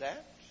 I'm none of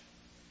that.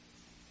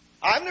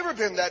 I've never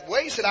been that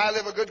way. He said, I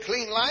live a good,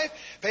 clean life,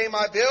 pay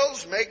my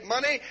bills, make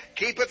money,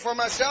 keep it for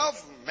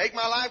myself, make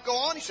my life go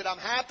on. He said, I'm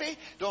happy,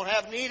 don't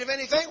have need of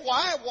anything.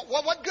 Why?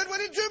 What good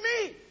would it do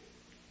me?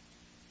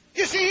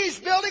 You see, he's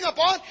building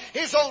upon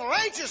his own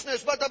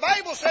righteousness, but the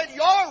Bible said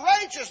your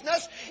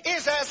righteousness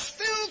is as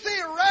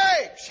filthy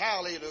rags.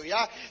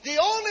 Hallelujah. The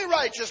only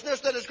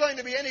righteousness that is going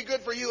to be any good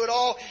for you at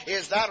all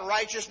is that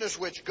righteousness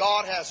which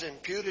God has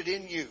imputed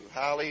in you.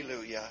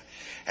 Hallelujah.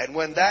 And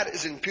when that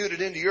is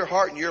imputed into your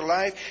heart and your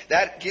life,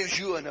 that gives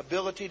you an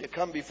ability to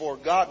come before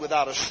God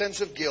without a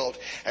sense of guilt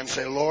and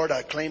say, Lord,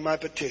 I claim my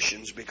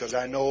petitions because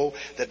I know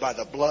that by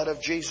the blood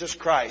of Jesus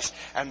Christ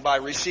and by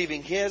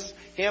receiving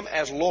Him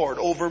as Lord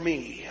over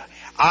me,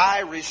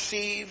 I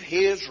receive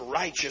His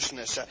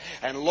righteousness.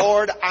 And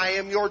Lord, I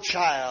am your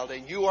child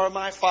and you are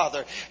my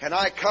Father. And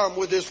I come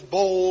with this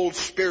bold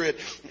spirit,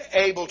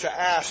 able to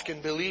ask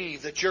and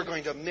believe that you're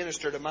going to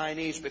minister to my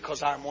needs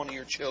because I'm one of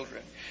your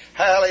children.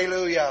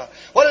 Hallelujah.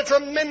 What a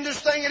tremendous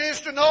thing it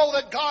is to know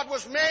that God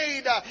was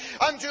made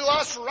unto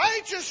us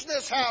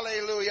righteousness.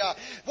 Hallelujah.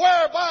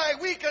 Whereby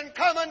we can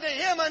come unto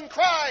Him and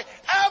cry,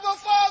 Abba,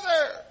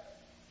 Father.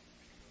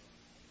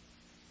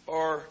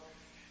 Or,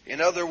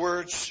 in other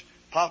words,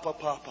 Papa,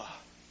 Papa.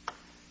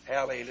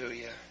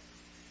 Hallelujah.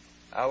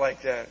 I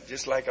like that.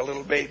 Just like a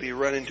little baby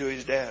running to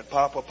his dad.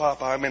 Papa,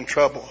 Papa, I'm in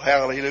trouble.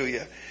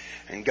 Hallelujah.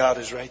 And God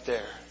is right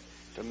there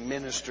to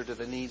minister to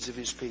the needs of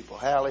His people.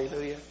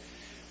 Hallelujah.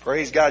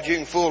 Praise God. You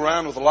can fool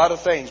around with a lot of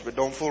things, but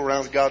don't fool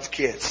around with God's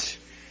kids.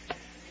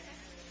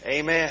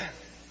 Amen.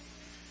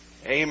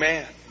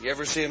 Amen. You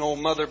ever see an old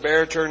mother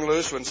bear turn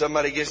loose when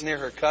somebody gets near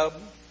her cub?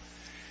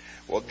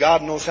 Well,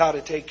 God knows how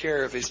to take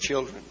care of His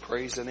children.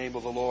 Praise the name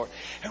of the Lord.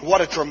 And what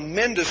a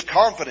tremendous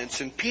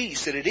confidence and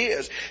peace that it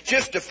is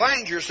just to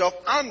find yourself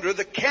under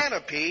the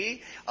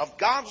canopy of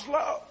God's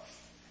love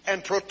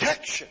and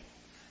protection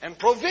and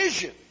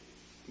provision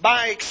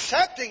by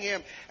accepting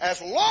Him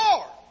as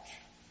Lord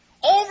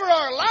over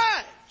our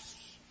lives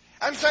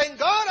and saying,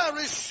 God, I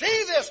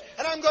receive this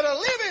and I'm going to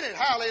live in it.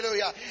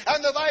 Hallelujah.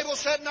 And the Bible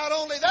said not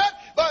only that,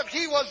 but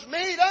He was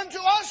made unto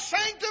us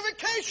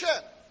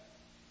sanctification.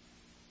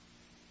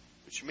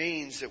 Which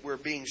means that we're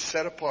being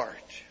set apart.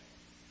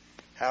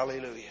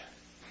 Hallelujah.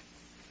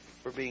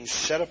 We're being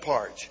set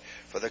apart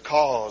for the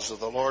cause of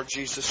the Lord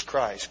Jesus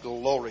Christ.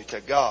 Glory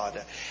to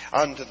God.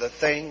 Unto the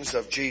things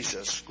of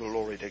Jesus.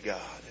 Glory to God.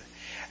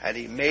 And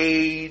He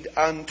made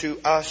unto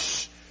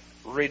us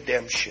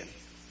redemption.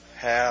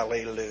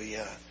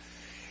 Hallelujah.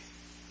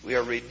 We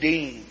are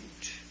redeemed.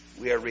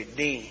 We are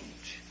redeemed.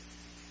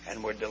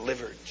 And we're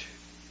delivered.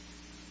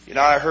 You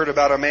know, I heard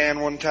about a man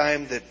one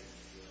time that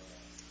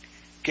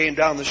came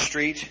down the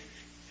street.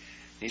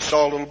 He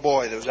saw a little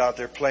boy that was out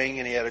there playing,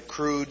 and he had a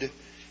crude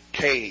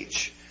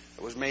cage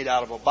that was made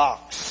out of a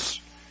box.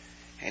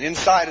 And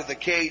inside of the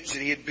cage that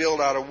he had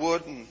built out of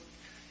wood, and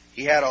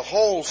he had a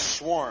whole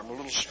swarm of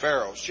little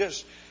sparrows.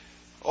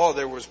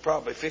 There was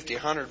probably 50,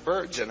 100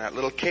 birds in that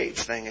little cage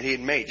thing that he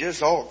had made.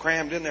 Just all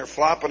crammed in there,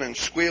 flopping and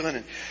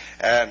squealing.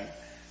 And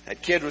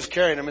that kid was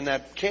carrying them in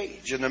that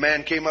cage. And the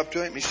man came up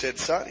to him. He said,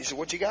 son, he said,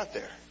 what you got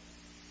there?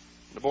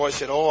 The boy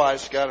said, I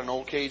just got an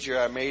old cage here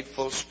I made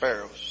full of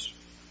sparrows.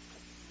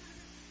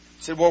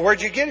 He said, well,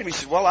 where'd you get him? He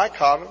said, well, I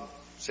caught him.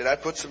 He said, I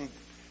put some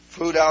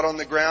food out on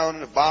the ground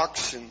in a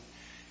box,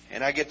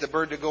 and I get the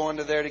bird to go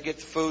into there to get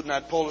the food, and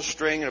I'd pull a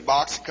string, and a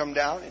box would come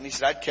down, and he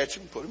said, I'd catch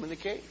him and put him in the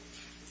cage.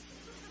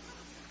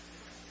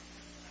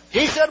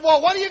 He said, well,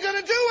 what are you going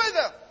to do with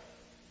them?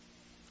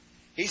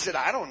 He said,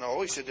 I don't know.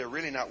 He said, they're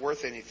really not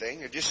worth anything.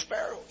 They're just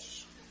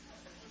sparrows.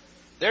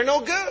 They're no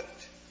good.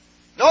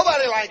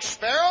 Nobody likes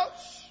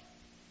sparrows.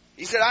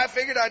 He said, I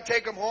figured I'd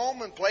take them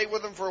home and play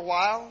with them for a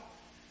while,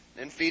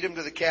 then feed them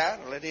to the cat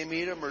and let him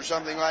eat them or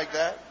something like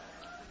that.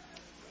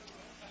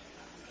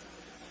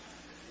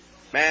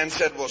 Man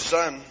said, well,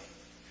 son,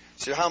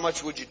 he said, how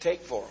much would you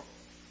take for them?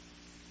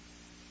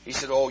 He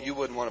said, you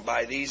wouldn't want to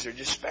buy these. They're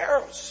just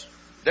sparrows.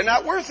 They're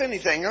not worth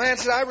anything. And the man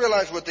said, I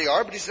realize what they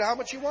are, but he said, how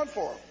much you want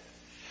for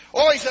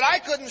them? He said, I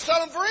couldn't sell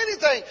them for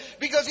anything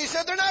because he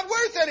said, they're not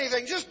worth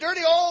anything. Just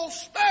dirty old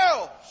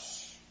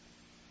sparrows.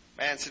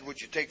 Man said, would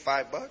you take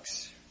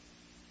 $5?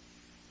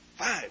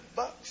 $5,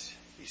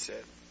 he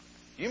said.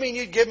 You mean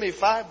you'd give me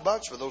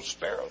 $5 for those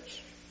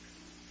sparrows?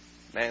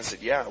 Man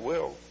said, yeah, I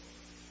will.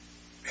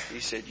 He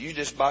said, you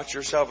just bought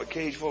yourself a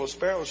cage full of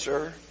sparrows,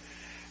 sir.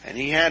 And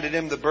he handed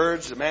him the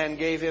birds. The man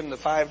gave him the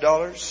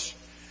 $5.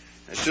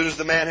 As soon as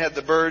the man had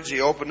the birds, he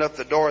opened up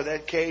the door of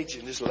that cage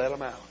and just let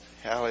them out.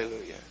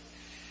 Hallelujah.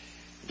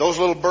 Those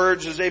little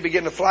birds, as they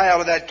begin to fly out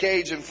of that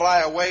cage and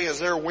fly away, as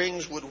their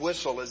wings would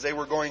whistle as they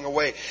were going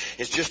away,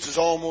 it's just as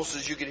almost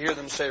as you could hear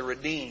them say,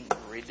 redeemed,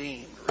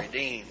 redeemed,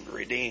 redeemed,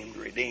 redeemed,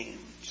 redeemed.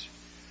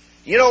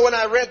 You know, when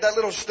I read that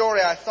little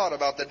story, I thought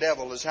about the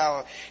devil as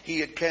how he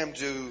had come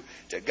to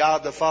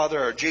God the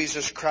Father, or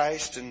Jesus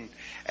Christ,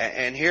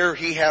 and here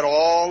he had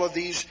all of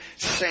these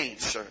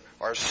saints,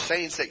 or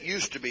saints that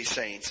used to be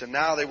saints, and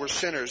now they were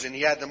sinners, and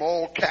he had them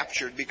all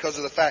captured because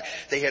of the fact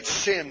they had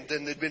sinned,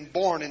 and they'd been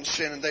born in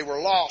sin, and they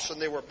were lost,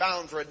 and they were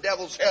bound for a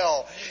devil's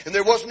hell, and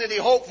there wasn't any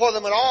hope for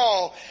them at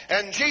all.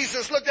 And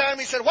Jesus looked at him and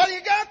he said, "What do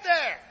you got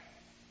there?"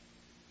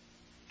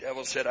 The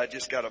devil said, "I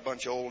just got a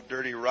bunch of old,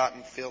 dirty,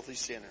 rotten, filthy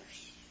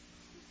sinners.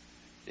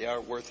 They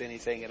aren't worth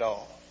anything at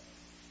all."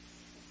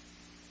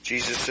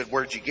 Jesus said,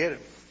 "Where'd you get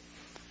them?"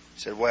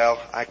 He said,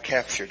 "Well, I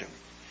captured them.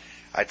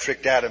 I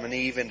tricked Adam and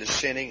Eve into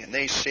sinning, and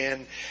they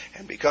sinned.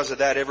 And because of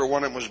that, every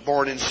one of them was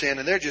born in sin,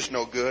 and they're just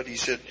no good." He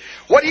said,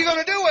 "What are you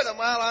going to do with them?"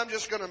 "Well, I'm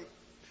just going to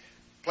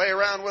play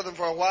around with them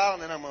for a while,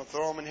 and then I'm going to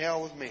throw them in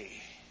hell with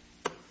me."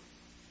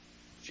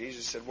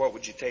 Jesus said, "What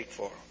would you take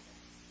for them?"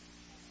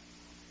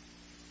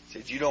 He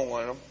said, "You don't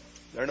want them.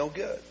 They're no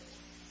good."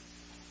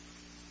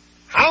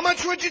 "How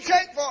much would you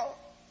take for them?"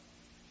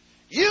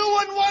 "You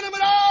wouldn't want them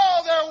at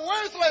all. They're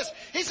worthless."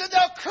 He said,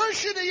 "They'll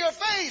curse you to your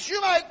face.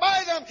 You might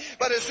buy them,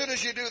 but as soon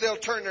as you do, they'll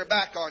turn their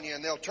back on you,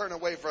 and they'll turn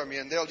away from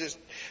you, and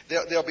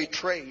they'll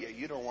betray you.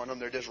 You don't want them.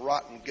 They're just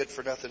rotten,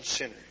 good-for-nothing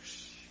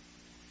sinners."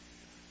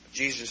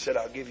 Jesus said,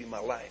 "I'll give you my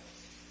life.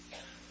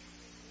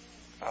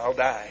 I'll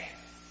die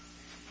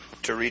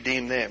to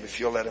redeem them if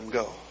you'll let them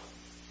go."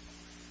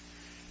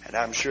 And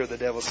I'm sure the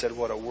devil said,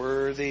 "What a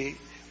worthy,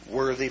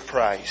 worthy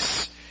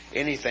price.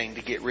 Anything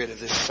to get rid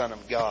of this Son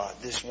of God,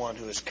 this one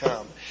who has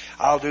come.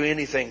 I'll do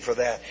anything for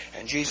that."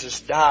 And Jesus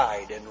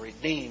died and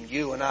redeemed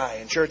you and I.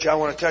 And church, I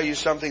want to tell you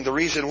something. The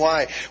reason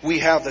why we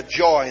have the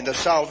joy and the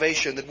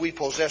salvation that we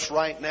possess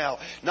right now,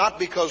 not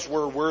because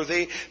we're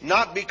worthy,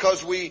 not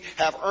because we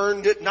have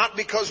earned it, not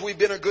because we've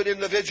been a good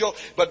individual,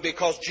 but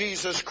because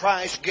Jesus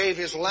Christ gave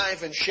His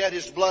life and shed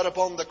His blood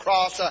upon the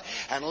cross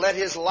and let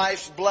His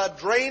life's blood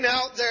drain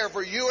out there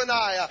for you and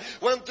I.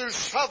 Went through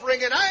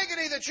suffering and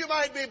agony that you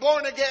might be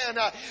born again.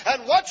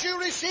 And what you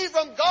receive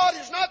from God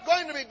is not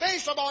going to be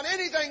based upon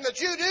anything that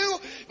you do,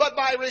 but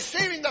by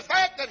receiving the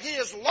fact that He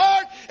is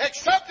Lord,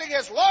 accepting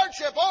His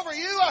Lordship over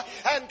you,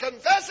 and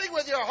confessing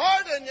with your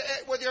heart and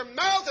with your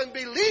mouth and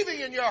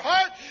believing in your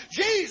heart,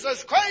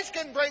 Jesus Christ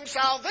can bring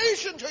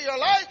salvation to your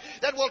life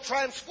that will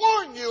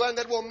transform you and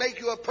that will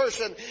make you a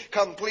person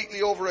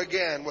completely over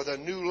again with a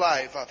new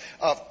life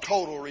of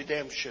total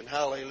redemption.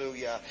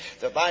 Hallelujah.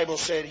 The Bible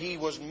said He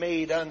was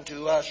made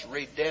unto us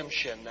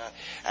redemption.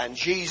 And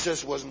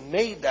Jesus was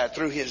made that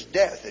through His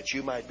death, that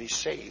you might be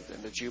saved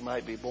and that you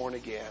might be born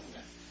again.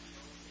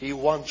 He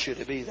wants you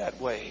to be that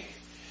way.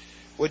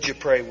 Would you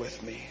pray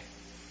with me?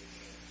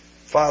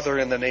 Father,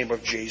 in the name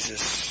of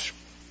Jesus,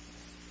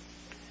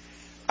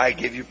 I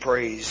give you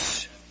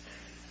praise.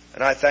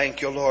 And I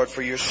thank you, Lord,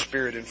 for your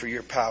Spirit and for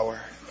your power.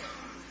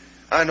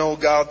 I know,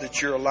 God, that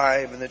you're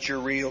alive and that you're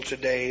real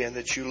today and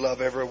that you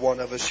love every one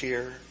of us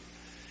here.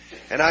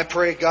 And I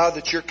pray, God,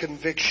 that your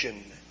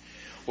conviction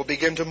will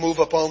begin to move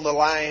upon the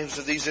lives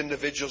of these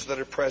individuals that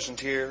are present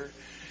here.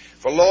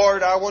 For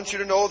Lord, I want you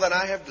to know that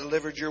I have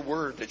delivered your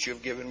word that you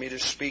have given me to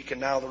speak,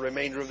 and now the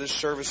remainder of this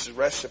service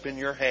rests up in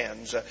your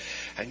hands.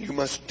 And you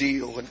must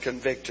deal and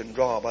convict and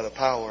draw by the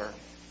power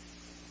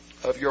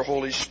of your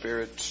Holy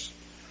Spirit.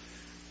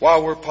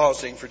 While we're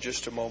pausing for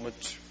just a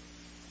moment,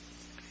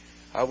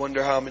 I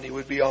wonder how many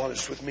would be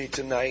honest with me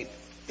tonight.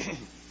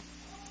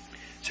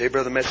 Say,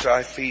 Brother Messer,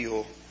 I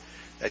feel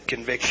that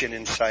conviction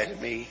inside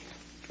of me.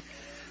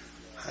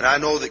 And I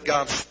know that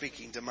God's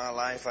speaking to my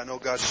life. I know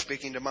God's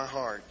speaking to my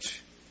heart.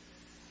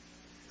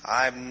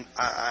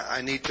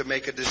 I need to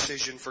make a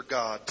decision for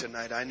God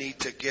tonight. I need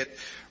to get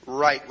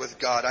right with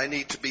God. I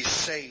need to be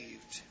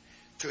saved,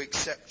 to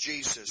accept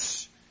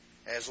Jesus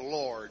as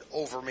Lord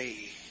over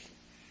me.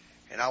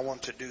 And I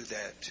want to do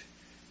that.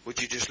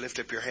 Would you just lift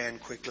up your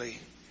hand quickly?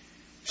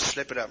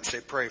 Slip it up and say,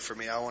 "Pray for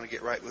me. I want to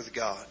get right with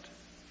God.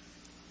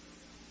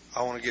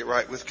 I want to get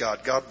right with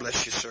God." God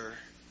bless you, sir.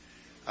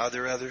 Are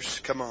there others?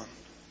 Come on.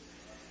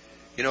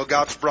 You know,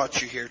 God's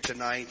brought you here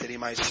tonight that He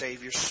might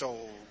save your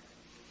soul.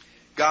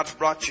 God's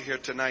brought you here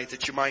tonight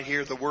that you might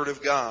hear the Word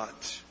of God.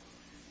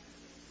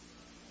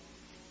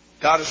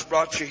 God has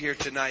brought you here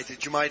tonight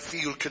that you might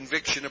feel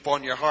conviction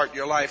upon your heart,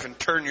 your life, and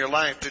turn your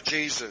life to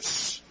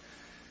Jesus.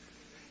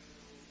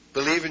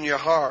 Believe in your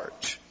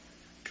heart.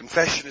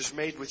 Confession is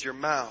made with your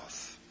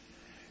mouth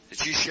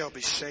that you shall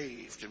be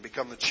saved and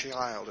become the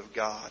child of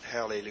God.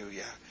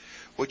 Hallelujah.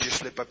 Would you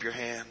slip up your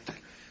hand?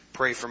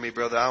 Pray for me,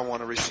 brother. I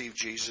want to receive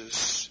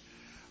Jesus.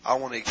 I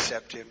want to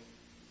accept Him.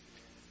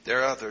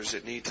 There are others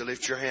that need to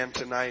lift your hand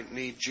tonight,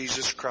 need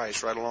Jesus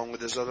Christ right along with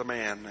this other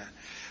man.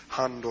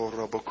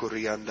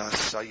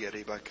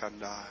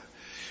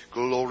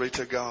 Glory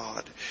to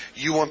God.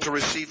 You want to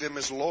receive Him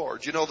as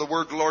Lord. You know, the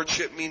word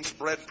lordship means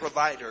bread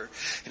provider.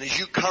 And as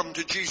you come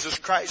to Jesus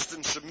Christ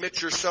and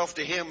submit yourself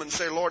to Him and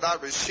say, Lord, I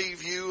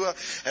receive you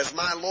as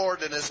my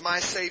Lord and as my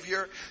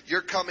Savior,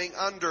 you're coming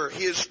under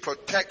His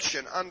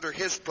protection, under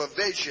His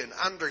provision,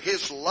 under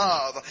His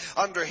love,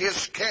 under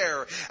His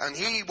care. And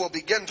He will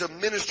begin to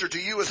minister to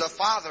you as a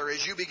father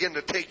as you begin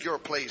to take your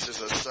place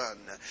as a son.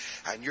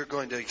 And you're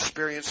going to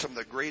experience some of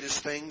the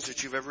greatest things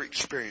that you've ever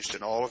experienced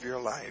in all of your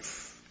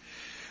life.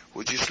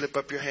 Would you slip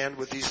up your hand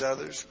with these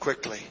others?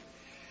 Quickly.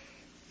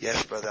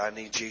 Yes, brother, I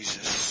need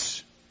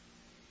Jesus.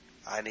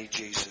 I need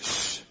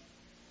Jesus.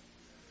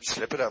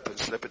 Slip it up and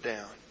slip it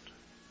down.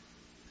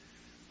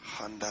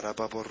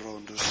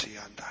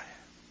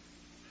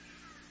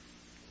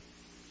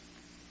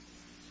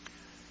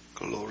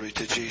 Glory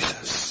to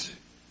Jesus.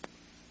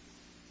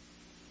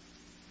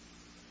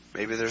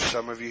 Maybe there's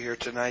some of you here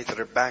tonight that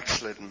are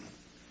backslidden.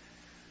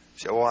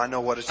 Say, oh, I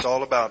know what it's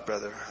all about,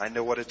 brother. I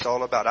know what it's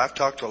all about. I've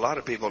talked to a lot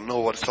of people who know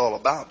what it's all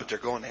about, but they're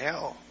going to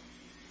hell.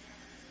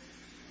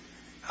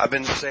 I've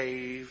been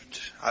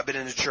saved. I've been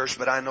in the church,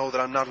 but I know that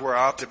I'm not where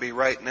I ought to be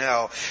right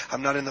now.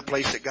 I'm not in the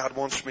place that God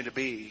wants me to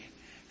be.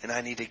 And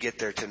I need to get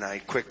there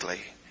tonight quickly.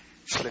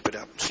 Slip it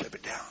up and slip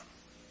it down.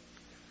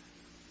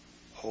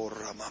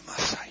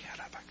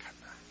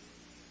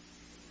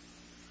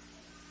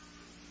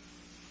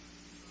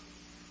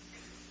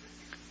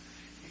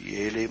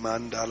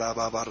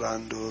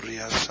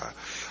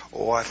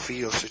 Oh, I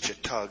feel such a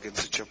tug and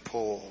such a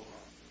pull.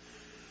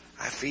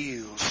 I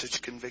feel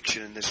such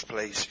conviction in this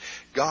place.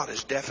 God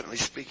is definitely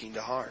speaking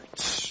to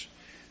hearts.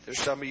 There's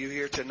some of you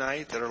here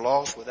tonight that are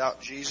lost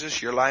without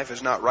Jesus. Your life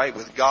is not right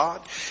with God.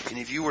 And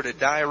if you were to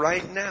die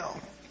right now,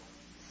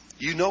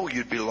 you know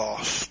you'd be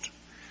lost.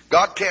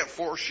 God can't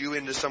force you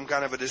into some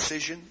kind of a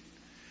decision.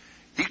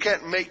 He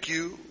can't make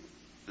you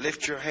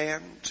lift your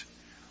hand.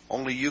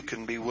 Only you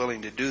can be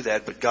willing to do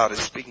that, but God is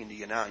speaking to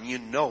you now, and you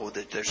know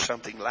that there's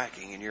something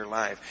lacking in your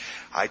life.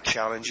 I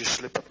challenge you,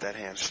 slip up that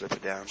hand, slip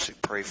it down, say,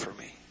 pray for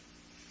me.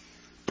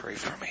 Pray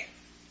for me.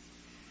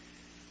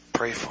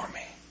 Pray for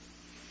me.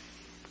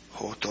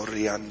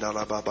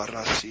 Hotoriandala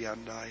babarasi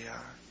andaya.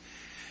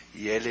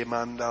 Yele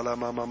mandala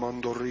mama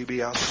mondoribi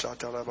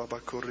asatala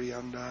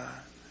babakurianda.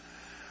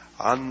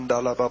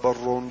 Andala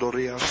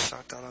babarondoria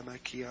satala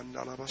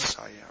makiandala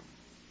basaya.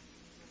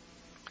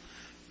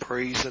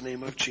 Praise the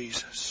name of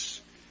Jesus.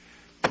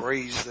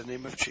 Praise the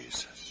name of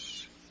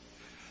Jesus.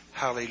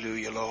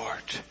 Hallelujah,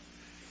 Lord.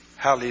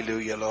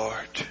 Hallelujah,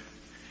 Lord.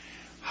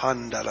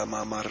 Handala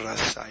mama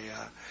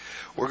rasaya.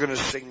 We're going to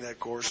sing that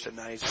chorus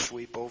tonight.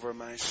 Sweep over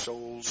my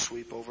soul,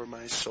 sweep over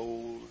my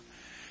soul.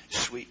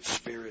 Sweet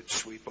Spirit,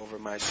 sweep over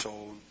my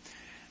soul.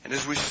 And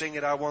as we sing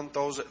it, I want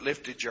those that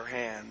lifted your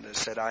hand that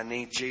said, I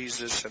need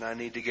Jesus and I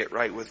need to get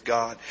right with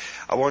God.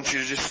 I want you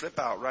to just slip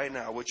out right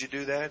now. Would you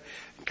do that?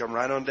 And come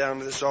right on down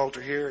to this altar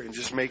here and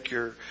just make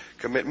your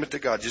commitment to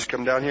God. Just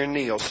come down here and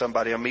kneel.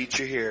 Somebody will meet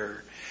you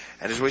here.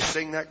 And as we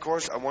sing that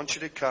chorus, I want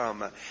you to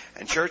come.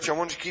 And church, I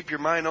want you to keep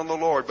your mind on the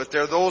Lord. But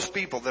there are those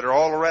people that are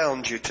all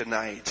around you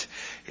tonight.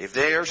 If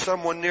they are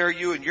someone near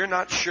you and you're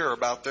not sure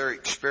about their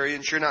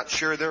experience, you're not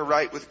sure they're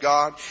right with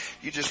God,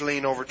 you just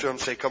lean over to them and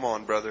say, come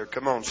on, brother.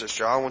 Come on,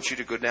 sister. I want you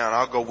to go down.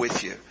 I'll go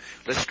with you.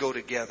 Let's go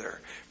together.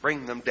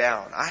 Bring them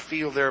down. I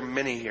feel there are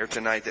many here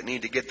tonight that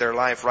need to get their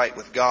life right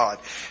with God.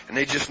 And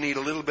they just need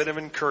a little bit of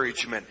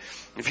encouragement.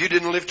 If you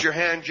didn't lift your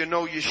hand, you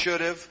know you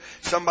should have.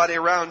 Somebody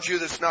around you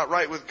that's not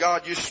right with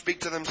God, you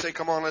speak to them, say,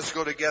 come on, let's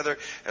go together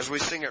as we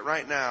sing it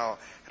right now.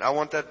 And I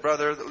want that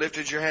brother that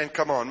lifted your hand,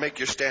 come on, make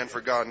your stand for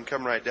God and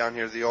come right down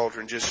here to the altar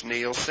and just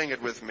kneel. Sing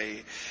it with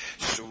me.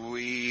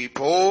 Sweep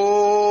over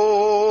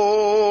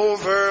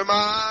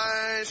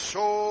my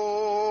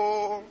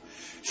soul.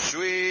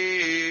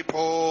 Sweep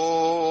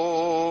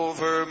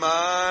over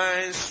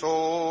my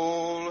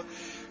soul.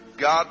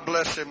 God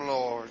bless him,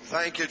 Lord.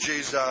 Thank you,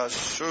 Jesus.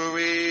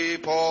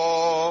 Sweep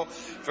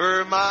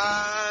over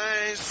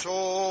my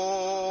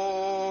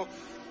soul.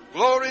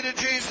 Glory to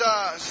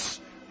Jesus.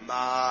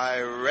 My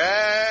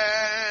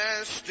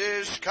rest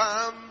is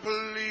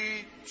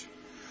complete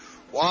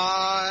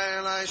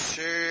while I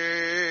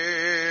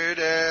sit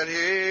at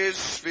His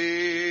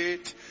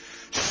feet.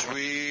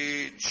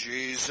 Sweet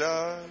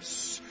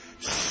Jesus,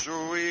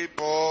 sweep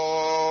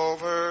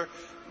over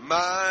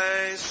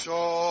my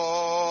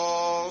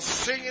soul.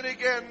 Sing it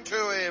again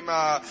to Him.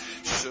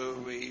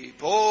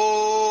 Sweep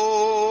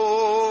over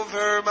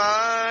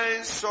my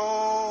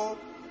soul.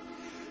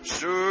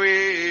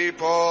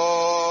 Sweep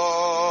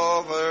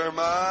over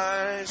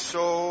my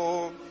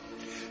soul.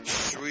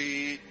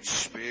 Sweet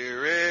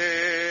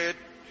Spirit,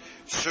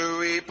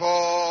 sweep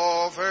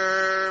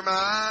over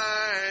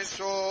my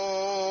soul.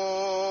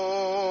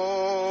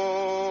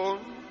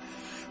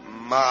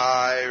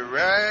 My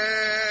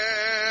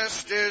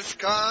rest is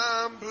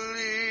complete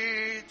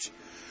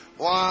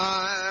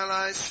while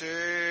I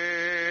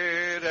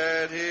sit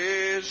at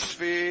His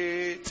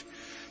feet.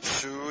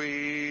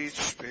 Sweet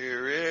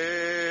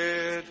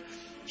Spirit,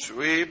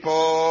 sweep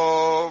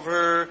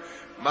over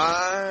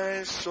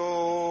my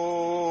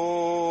soul.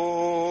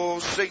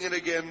 sing it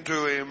again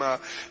to Him.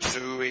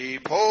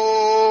 Sweep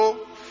home.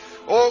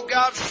 Oh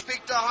God,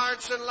 speak to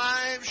hearts and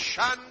lives.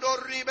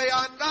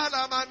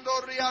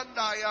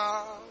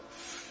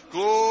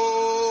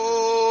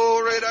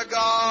 Glory to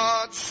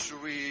God,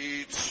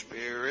 sweet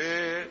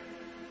Spirit.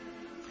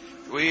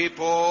 Sweep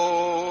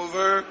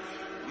over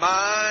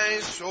my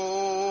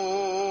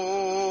soul.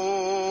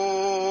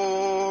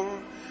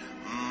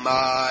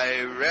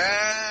 My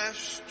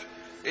rest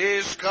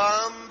is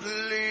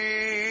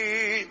complete.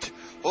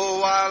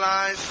 Oh, while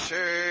I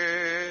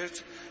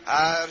sit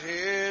at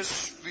His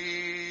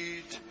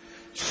feet,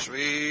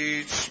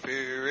 sweet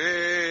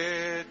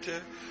Spirit,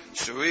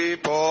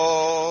 sweep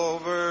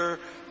over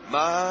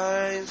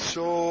my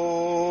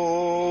soul.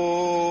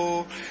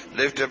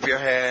 Lift up your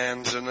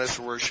hands and let's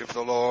worship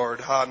the Lord.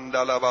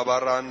 Handala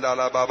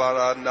babarandala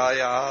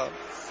babarandaya.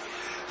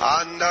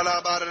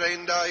 Handala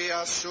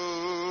barendaya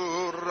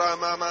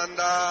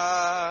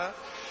suramamanda.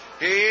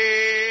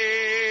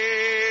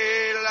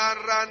 La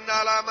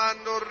randala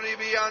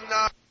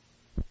manduribiana.